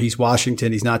Rushmore. He's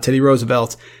Washington. He's not Teddy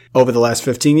Roosevelt over the last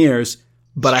 15 years.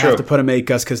 But I have to put him 8,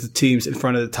 Gus, because the teams in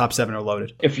front of the top 7 are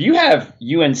loaded. If you have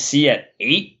UNC at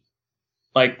 8,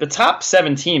 like, the top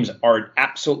 7 teams are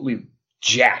absolutely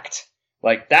jacked.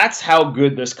 Like, that's how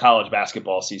good this college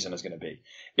basketball season is going to be.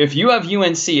 If you have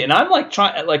UNC, and I'm like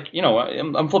trying, like, you know,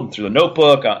 I'm flipping through the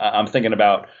notebook. I'm thinking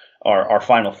about our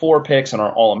Final Four picks and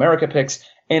our All-America picks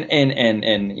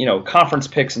and you know, conference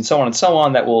picks and so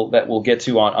on that we'll get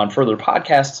to on further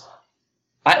podcasts.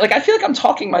 I feel like I'm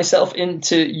talking myself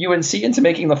into UNC into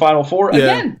making the Final Four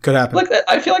again. Could happen. Like,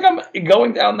 I feel like I'm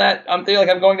going down that. I'm feeling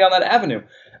like I'm going down that avenue.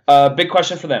 Big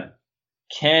question for them.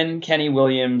 Can Kenny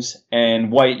Williams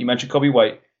and White, you mentioned Kobe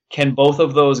White, can both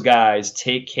of those guys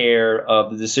take care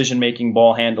of the decision-making,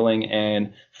 ball handling,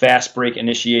 and fast break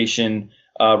initiation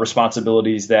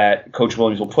responsibilities that Coach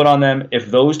Williams will put on them? If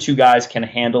those two guys can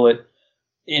handle it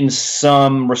in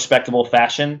some respectable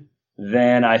fashion,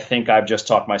 then I think I've just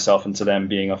talked myself into them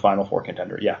being a Final Four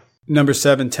contender. Yeah. Number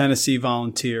 7, Tennessee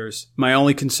Volunteers. My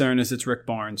only concern is it's Rick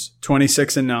Barnes.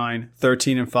 26-9,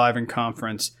 13-5 in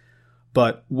conference.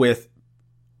 But with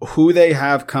who they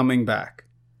have coming back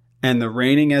and the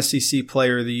reigning SEC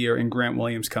Player of the Year in Grant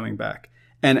Williams coming back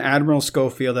and Admiral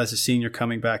Schofield as a senior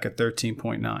coming back at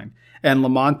 13.9 and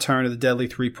Lamont Turner, the deadly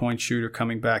three-point shooter,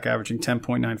 coming back averaging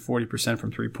 10.9, 40%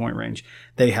 from three-point range.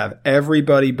 They have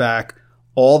everybody back,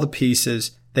 all the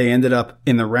pieces. They ended up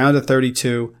in the round of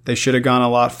 32. They should have gone a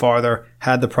lot farther.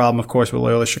 Had the problem, of course, with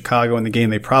Loyola Chicago in the game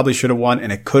they probably should have won,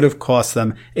 and it could have cost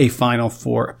them a Final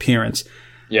Four appearance.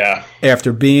 Yeah.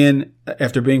 After being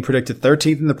predicted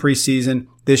 13th in the preseason,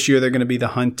 this year they're going to be the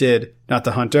hunted, not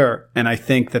the hunter. And I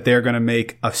think that they're going to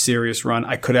make a serious run.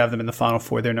 I could have them in the Final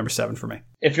Four. They're number 7 for me.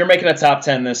 If you're making a top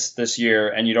 10 this year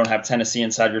and you don't have Tennessee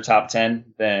inside your top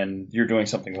 10, then you're doing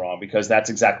something wrong because that's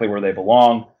exactly where they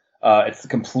belong. It's the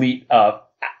complete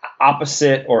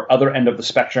opposite or other end of the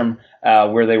spectrum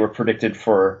where they were predicted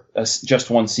for just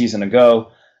one season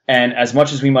ago. And as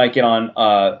much as we might get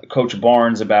on Coach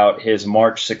Barnes about his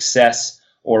March success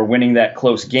or winning that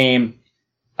close game,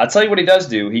 I'll tell you what he does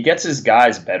do. He gets his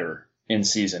guys better in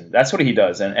season. That's what he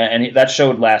does, and that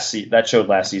showed last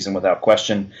season without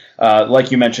question.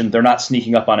 Like you mentioned, they're not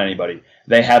sneaking up on anybody.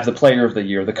 They have the Player of the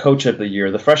Year, the Coach of the Year,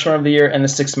 the Freshman of the Year, and the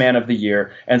Sixth Man of the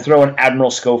Year, and throw in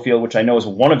Admiral Schofield, which I know is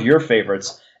one of your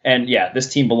favorites. And yeah, this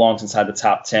team belongs inside the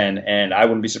top 10, and I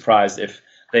wouldn't be surprised if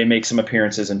they make some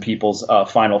appearances in people's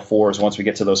Final Fours once we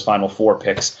get to those Final Four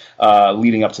picks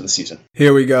leading up to the season.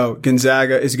 Here we go.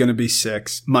 Gonzaga is going to be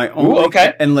 6.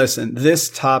 Okay. And listen, this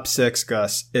top 6,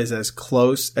 Gus, is as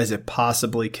close as it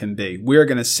possibly can be. We're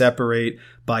going to separate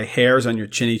by hairs on your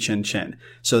chinny chin chin.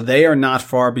 So they are not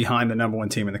far behind the number 1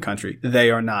 team in the country.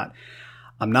 They are not.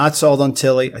 I'm not sold on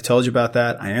Tilly. I told you about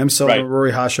that. I am sold Right. on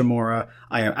Rory Hashimura.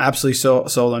 I am absolutely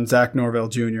sold on Zach Norvell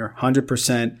Jr.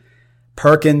 100%.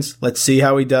 Perkins, let's see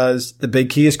how he does. The big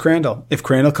key is Crandall. If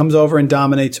Crandall comes over and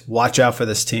dominates, watch out for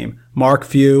this team. Mark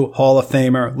Few, Hall of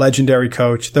Famer, legendary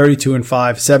coach,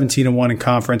 32-5, 17-1 in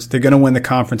conference. They're going to win the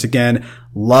conference again.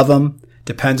 Love them.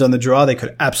 Depends on the draw. They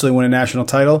could absolutely win a national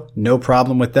title. No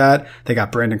problem with that. They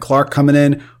got Brandon Clark coming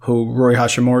in, who Rory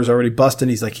Hashimura is already busting.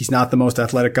 He's not the most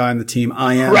athletic guy on the team.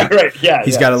 I am. Right. Yeah.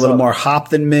 He's got a little more hop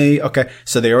than me. Okay.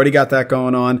 So they already got that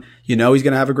going on. He's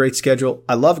going to have a great schedule.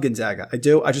 I love Gonzaga. I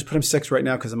do. I just put him 6 right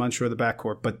now because I'm unsure of the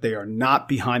backcourt, but they are not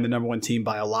behind the number 1 team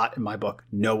by a lot in my book.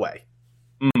 No way.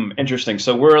 Interesting.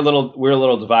 So we're a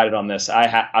little divided on this.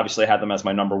 I obviously had them as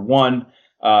my number 1.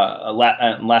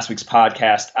 Last week's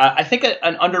podcast. I think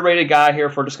an underrated guy here,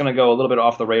 if we're just going to go a little bit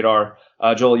off the radar,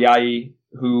 Joel Ayayi,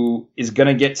 who is going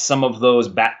to get some of those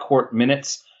backcourt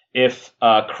minutes if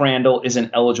Crandall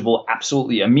isn't eligible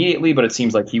absolutely immediately, but it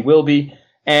seems like he will be.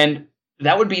 And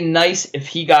that would be nice if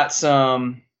he got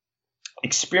some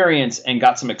experience and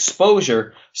got some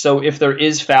exposure. So if there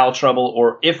is foul trouble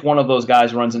or if one of those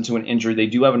guys runs into an injury, they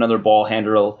do have another ball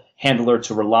handler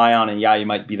to rely on, and Ayayi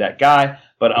might be that guy.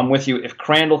 But I'm with you. If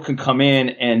Crandall can come in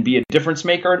and be a difference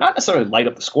maker, not necessarily light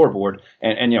up the scoreboard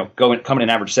and come in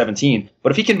and average 17,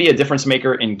 but if he can be a difference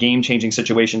maker in game-changing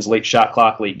situations, late shot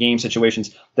clock, late game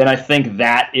situations, then I think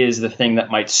that is the thing that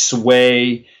might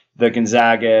sway the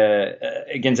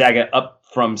Gonzaga up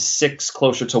from 6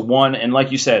 closer to 1. And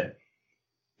like you said,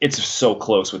 it's so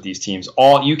close with these teams.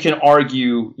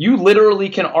 You literally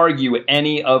can argue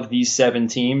any of these 7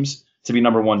 teams to be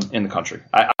number 1 in the country.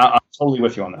 I'm totally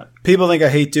with you on that. People think I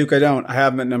hate Duke. I don't. I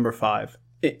have them at number 5.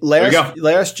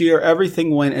 Last year,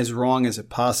 everything went as wrong as it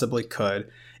possibly could.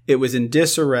 It was in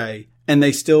disarray, and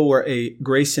they still were a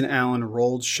Grayson Allen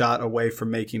rolled shot away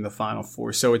from making the Final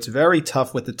Four. So it's very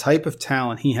tough with the type of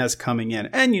talent he has coming in.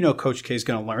 And Coach K is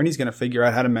going to learn. He's going to figure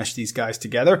out how to mesh these guys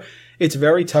together. It's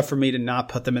very tough for me to not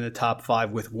put them in the top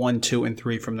 5 with 1, 2, and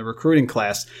 3 from the recruiting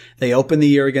class. They open the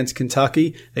year against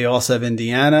Kentucky. They also have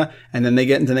Indiana, and then they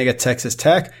get Texas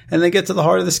Tech, and they get to the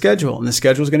heart of the schedule. And the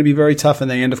schedule is going to be very tough,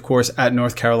 and they end, of course, at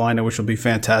North Carolina, which will be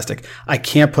fantastic. I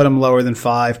can't put them lower than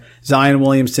 5. Zion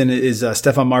Williamson is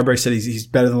Stephon Marbury said he's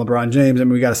better than LeBron James. I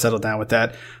mean, we got to settle down with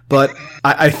that. But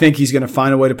I think he's going to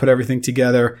find a way to put everything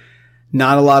together.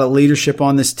 Not a lot of leadership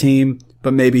on this team,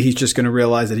 but maybe he's just going to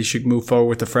realize that he should move forward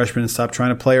with the freshmen and stop trying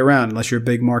to play around, unless you're a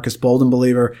big Marcus Bolden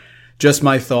believer. Just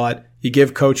my thought. You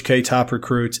give Coach K top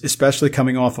recruits, especially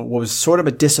coming off of what was sort of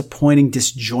a disappointing,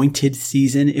 disjointed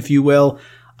season, if you will.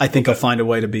 I think he'll find a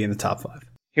way to be in the top 5.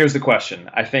 Here's the question.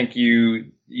 I think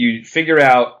you figure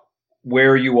out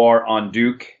where you are on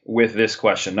Duke with this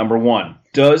question. Number 1,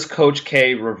 does Coach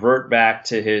K revert back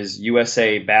to his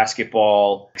USA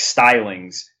basketball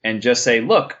stylings and just say,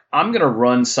 look, I'm going to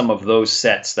run some of those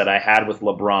sets that I had with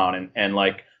LeBron and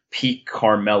like peak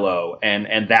Carmelo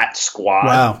and that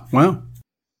squad. Wow.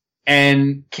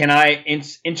 And can I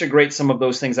integrate some of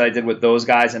those things that I did with those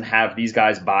guys and have these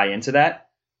guys buy into that?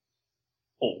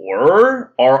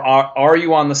 Or are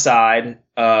you on the side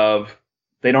of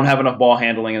they don't have enough ball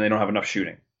handling and they don't have enough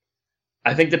shooting?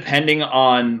 I think depending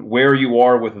on where you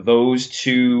are with those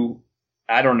two,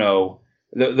 I don't know,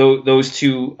 those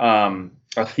two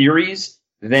theories,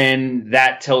 then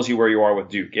that tells you where you are with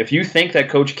Duke. If you think that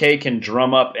Coach K can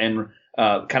drum up and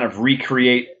kind of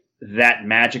recreate that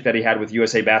magic that he had with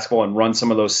USA basketball and run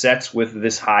some of those sets with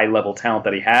this high-level talent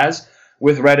that he has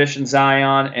with Reddish and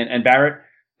Zion and Barrett,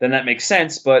 then that makes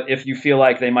sense. But if you feel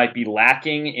like they might be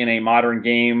lacking in a modern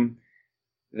game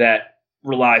that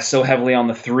relies so heavily on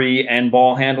the 3 and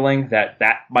ball handling, that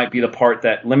might be the part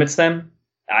that limits them,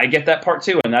 I get that part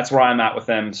too, and that's where I'm at with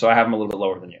them, so I have them a little bit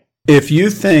lower than you. If you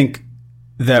think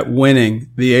that winning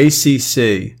the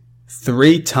ACC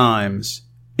 3 times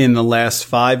in the last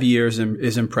 5 years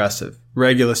is impressive,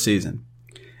 regular season,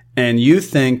 and you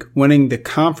think winning the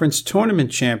conference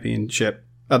tournament championship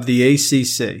of the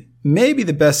ACC, maybe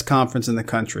the best conference in the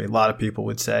country, a lot of people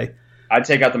would say. I'd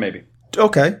take out the maybe.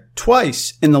 Okay,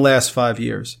 twice in the last 5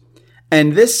 years.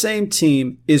 And this same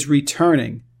team is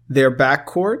returning their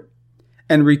backcourt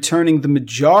and returning the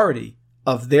majority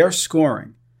of their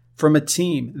scoring from a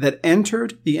team that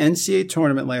entered the NCAA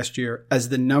tournament last year as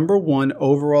the number 1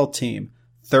 overall team,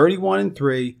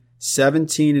 31-3,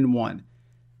 17-1.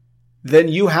 Then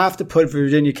you have to put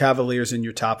Virginia Cavaliers in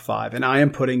your top 5, and I am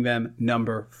putting them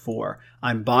number 4.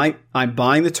 I'm buying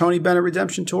the Tony Bennett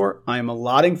redemption tour. I am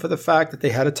allotting for the fact that they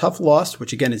had a tough loss,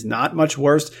 which again is not much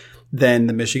worse than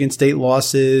the Michigan State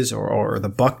losses or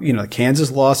the Kansas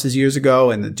losses years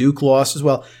ago and the Duke loss as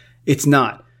well. It's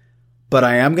not. but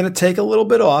I am going to take a little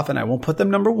bit off, and I won't put them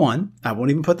number 1. I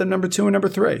won't even put them number 2 and number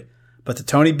 3. But the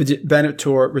Tony Bennett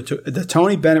Tour, the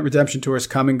Tony Bennett Redemption Tour is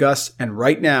coming, Gus. And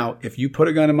right now, if you put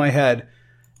a gun in my head,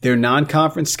 their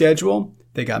non-conference schedule,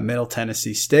 they got Middle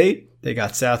Tennessee State, they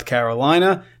got South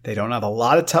Carolina. They don't have a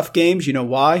lot of tough games. You know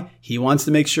why? He wants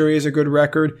to make sure he has a good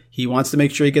record. He wants to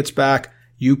make sure he gets back.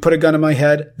 You put a gun in my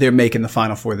head, they're making the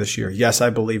Final Four this year. Yes,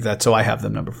 I believe that, so I have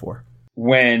them number 4.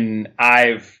 When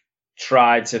I've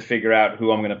tried to figure out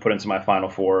who I'm going to put into my Final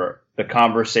Four, the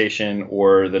conversation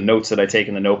or the notes that I take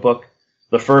in the notebook,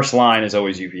 the first line is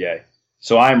always UVA.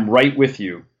 So I'm right with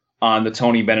you on the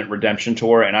Tony Bennett Redemption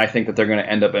Tour, and I think that they're going to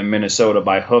end up in Minnesota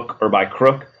by hook or by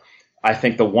crook. I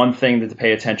think the one thing that to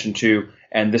pay attention to,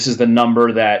 and this is the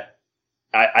number that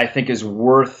I think is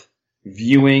worth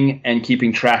viewing and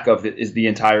keeping track of is the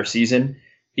entire season,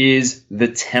 is the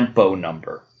tempo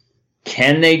number.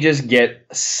 Can they just get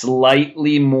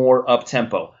slightly more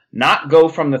up-tempo? Not go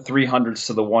from the 300s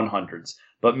to the 100s,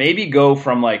 but maybe go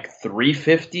from like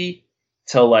 350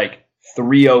 to like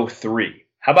 303.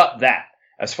 How about that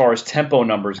as far as tempo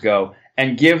numbers go?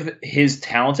 And give his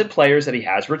talented players that he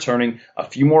has returning a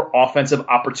few more offensive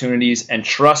opportunities and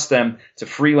trust them to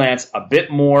freelance a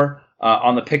bit more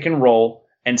on the pick and roll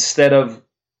instead of,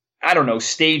 I don't know,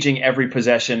 staging every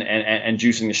possession and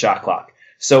juicing the shot clock.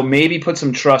 So maybe put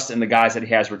some trust in the guys that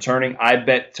he has returning. I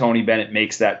bet Tony Bennett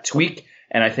makes that tweak,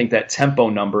 and I think that tempo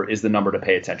number is the number to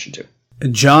pay attention to.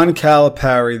 John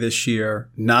Calipari this year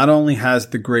not only has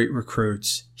the great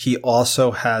recruits, he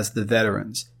also has the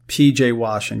veterans. P.J.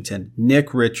 Washington,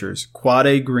 Nick Richards,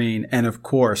 Quade Green, and of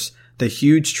course, the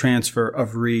huge transfer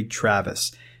of Reed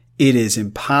Travis. It is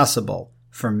impossible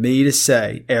for me to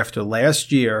say after last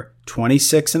year,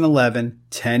 26-11,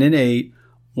 10-8,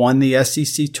 won the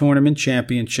SEC Tournament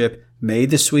Championship,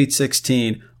 made the Sweet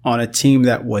 16 on a team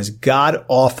that was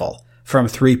god-awful from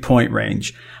three-point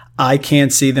range. I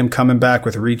can't see them coming back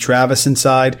with Reed Travis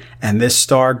inside and this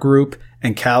star group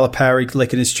and Calipari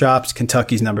licking his chops.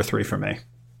 Kentucky's number 3 for me.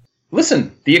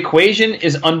 Listen, the equation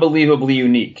is unbelievably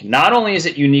unique. Not only is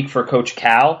it unique for Coach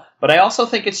Cal, but I also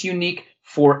think it's unique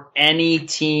for any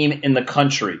team in the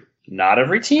country. Not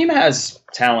every team has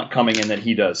talent coming in that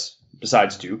he does,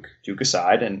 besides Duke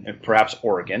aside, and perhaps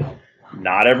Oregon.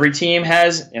 Not every team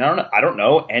has, I don't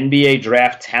know, NBA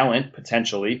draft talent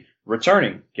potentially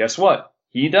returning. Guess what?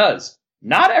 He does.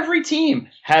 Not every team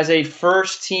has a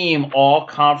first-team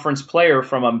all-conference player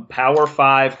from a Power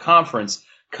 5 conference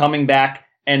coming back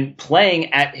and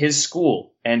playing at his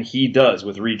school, and he does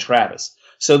with Reed Travis.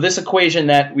 So this equation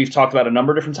that we've talked about a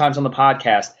number of different times on the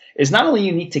podcast is not only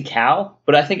unique to Cal,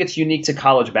 but I think it's unique to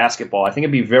college basketball. I think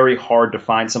it'd be very hard to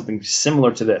find something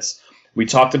similar to this. We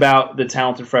talked about the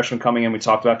talented freshmen coming in. We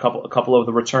talked about a couple of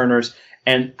the returners,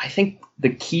 and I think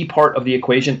the key part of the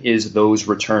equation is those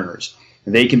returners.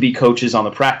 They can be coaches on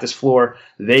the practice floor.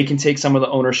 They can take some of the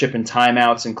ownership in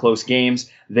timeouts and close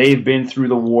games. They've been through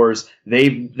the wars.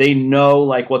 They know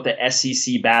like what the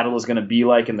SEC battle is going to be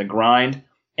like in the grind.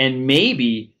 And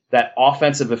maybe that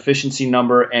offensive efficiency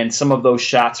number and some of those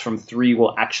shots from 3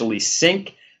 will actually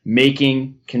sink,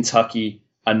 making Kentucky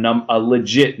a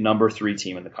legit number 3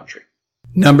 team in the country.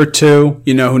 Number 2,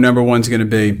 you know who number 1's going to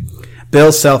be.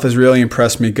 Bill Self has really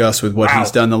impressed me, Gus, with what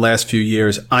he's done the last few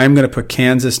years. I'm going to put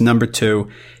Kansas number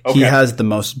 2. Okay. He has the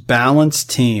most balanced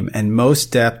team and most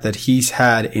depth that he's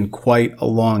had in quite a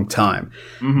long time.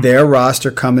 Mm-hmm. Their roster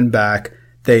coming back,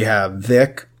 they have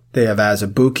Vic, they have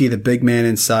Azubuike, the big man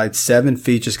inside, 7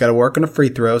 feet, just got to work on the free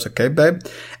throws, okay, babe?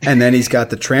 And then he's got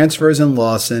the transfers in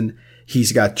Lawson.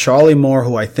 He's got Charlie Moore,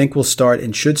 who I think will start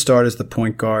and should start as the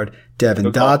point guard,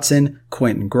 Devin Dotson,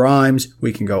 Quentin Grimes.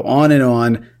 We can go on and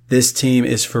on. This team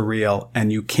is for real,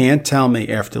 and you can't tell me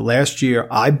after last year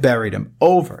I buried them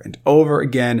over and over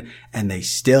again, and they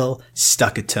still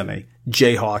stuck it to me.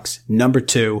 Jayhawks, number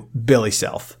 2, Billy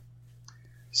Self.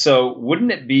 So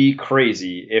wouldn't it be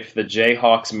crazy if the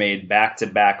Jayhawks made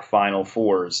back-to-back Final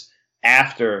Fours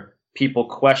after people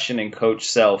questioning Coach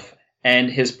Self and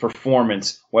his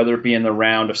performance, whether it be in the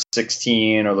round of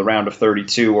 16 or the round of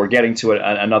 32 or getting to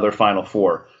another Final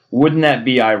Four? Wouldn't that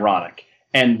be ironic?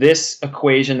 And this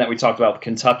equation that we talked about with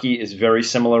Kentucky is very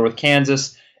similar with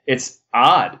Kansas. It's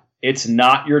odd. It's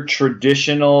not your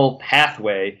traditional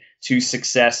pathway to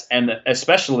success, and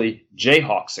especially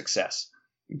Jayhawk success.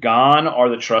 Gone are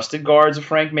the trusted guards of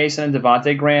Frank Mason and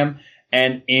Devontae Graham,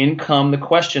 and in come the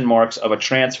question marks of a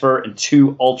transfer and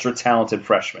 2 ultra-talented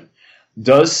freshmen.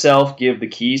 Does Self give the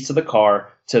keys to the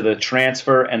car to the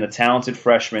transfer and the talented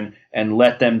freshmen and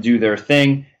let them do their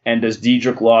thing? And does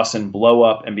Dedrick Lawson blow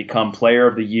up and become player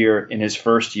of the year in his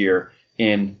first year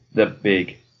in the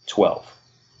Big 12?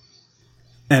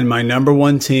 And my number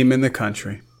one team in the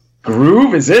country.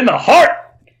 Groove is in the heart.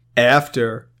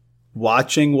 After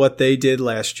watching what they did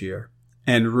last year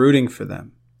and rooting for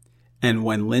them, and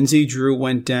when Lindsey Drew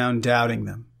went down doubting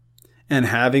them, and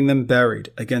having them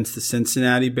buried against the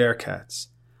Cincinnati Bearcats,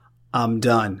 I'm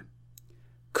done.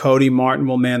 Cody Martin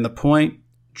will man the point.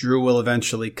 Drew will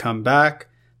eventually come back.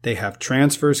 They have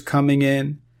transfers coming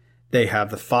in. They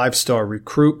have the 5-star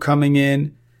recruit coming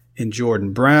in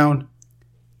Jordan Brown.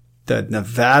 The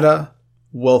Nevada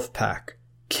Wolfpack,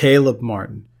 Caleb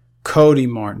Martin, Cody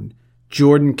Martin,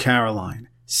 Jordan Caroline,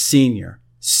 senior,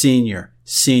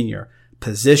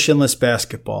 positionless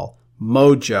basketball,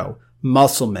 mojo,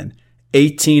 Musselman,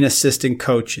 18 assistant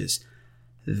coaches.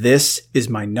 This is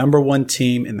my number one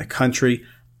team in the country.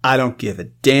 I don't give a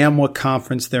damn what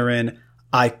conference they're in.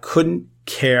 I couldn't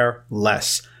care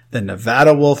less. The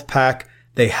Nevada Wolfpack,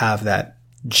 they have that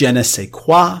je ne sais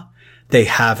quoi. They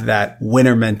have that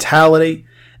winner mentality.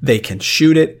 They can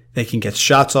shoot it. They can get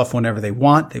shots off whenever they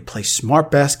want. They play smart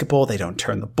basketball. They don't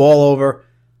turn the ball over.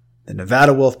 The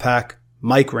Nevada Wolfpack,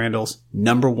 Mike Randall's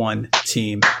number one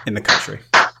team in the country.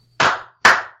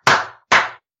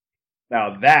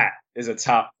 Now that is a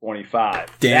top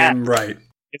 25. Damn right.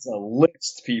 It's a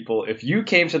list, people. If you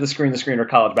came to the Screen the Screener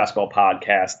College Basketball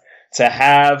Podcast to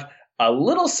have a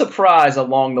little surprise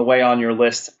along the way on your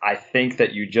list, I think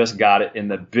that you just got it in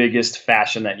the biggest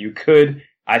fashion that you could.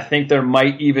 I think there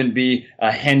might even be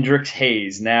a Hendrix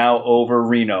Hayes now over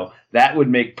Reno. That would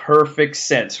make perfect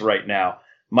sense right now.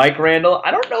 Mike Randall,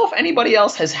 I don't know if anybody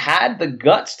else has had the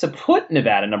guts to put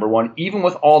Nevada number one, even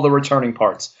with all the returning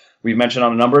parts. We've mentioned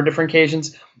on a number of different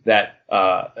occasions that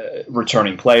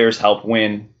returning players help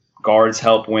win, guards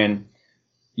help win.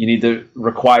 You need the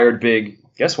required big.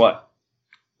 Guess what?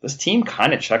 This team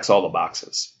kind of checks all the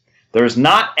boxes. There's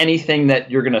not anything that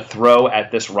you're going to throw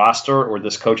at this roster or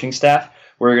this coaching staff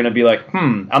where you're going to be like,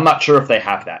 I'm not sure if they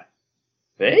have that.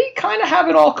 They kind of have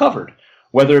it all covered,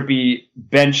 whether it be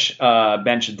bench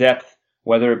depth,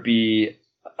 whether it be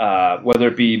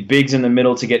bigs in the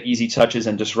middle to get easy touches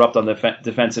and disrupt on the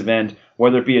defensive end,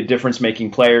 whether it be a difference-making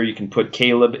player, you can put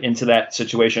Caleb into that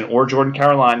situation or Jordan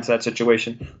Caroline into that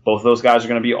situation. Both of those guys are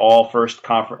going to be all first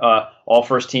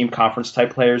team conference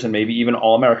type players and maybe even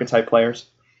All-America type players.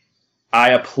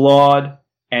 I applaud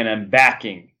and am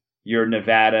backing your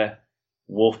Nevada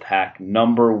Wolfpack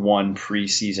number one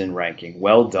preseason ranking.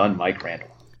 Well done, Mike Randall.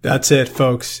 That's it,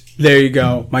 folks. There you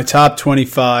go. My top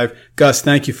 25. Gus,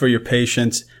 thank you for your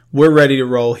patience. We're ready to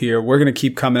roll here. We're going to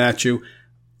keep coming at you.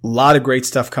 A lot of great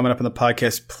stuff coming up in the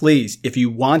podcast. Please, if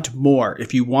you want more,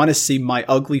 if you want to see my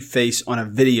ugly face on a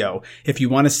video, if you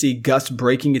want to see Gus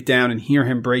breaking it down and hear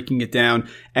him breaking it down,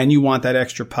 and you want that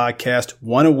extra podcast,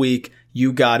 one a week,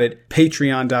 you got it.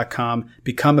 Patreon.com.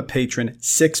 Become a patron.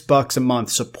 $6 a month.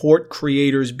 Support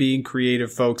creators being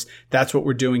creative, folks. That's what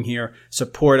we're doing here.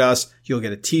 Support us. You'll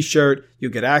get a t-shirt.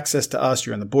 You'll get access to us.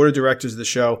 You're on the board of directors of the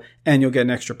show, and you'll get an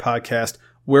extra podcast.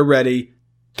 We're ready.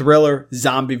 Thriller,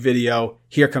 zombie video.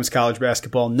 Here comes college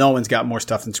basketball. No one's got more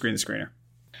stuff than Screen the Screener.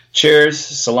 Cheers,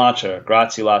 cilantro,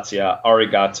 grazie,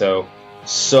 arigato.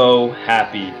 So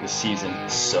happy the season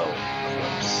is so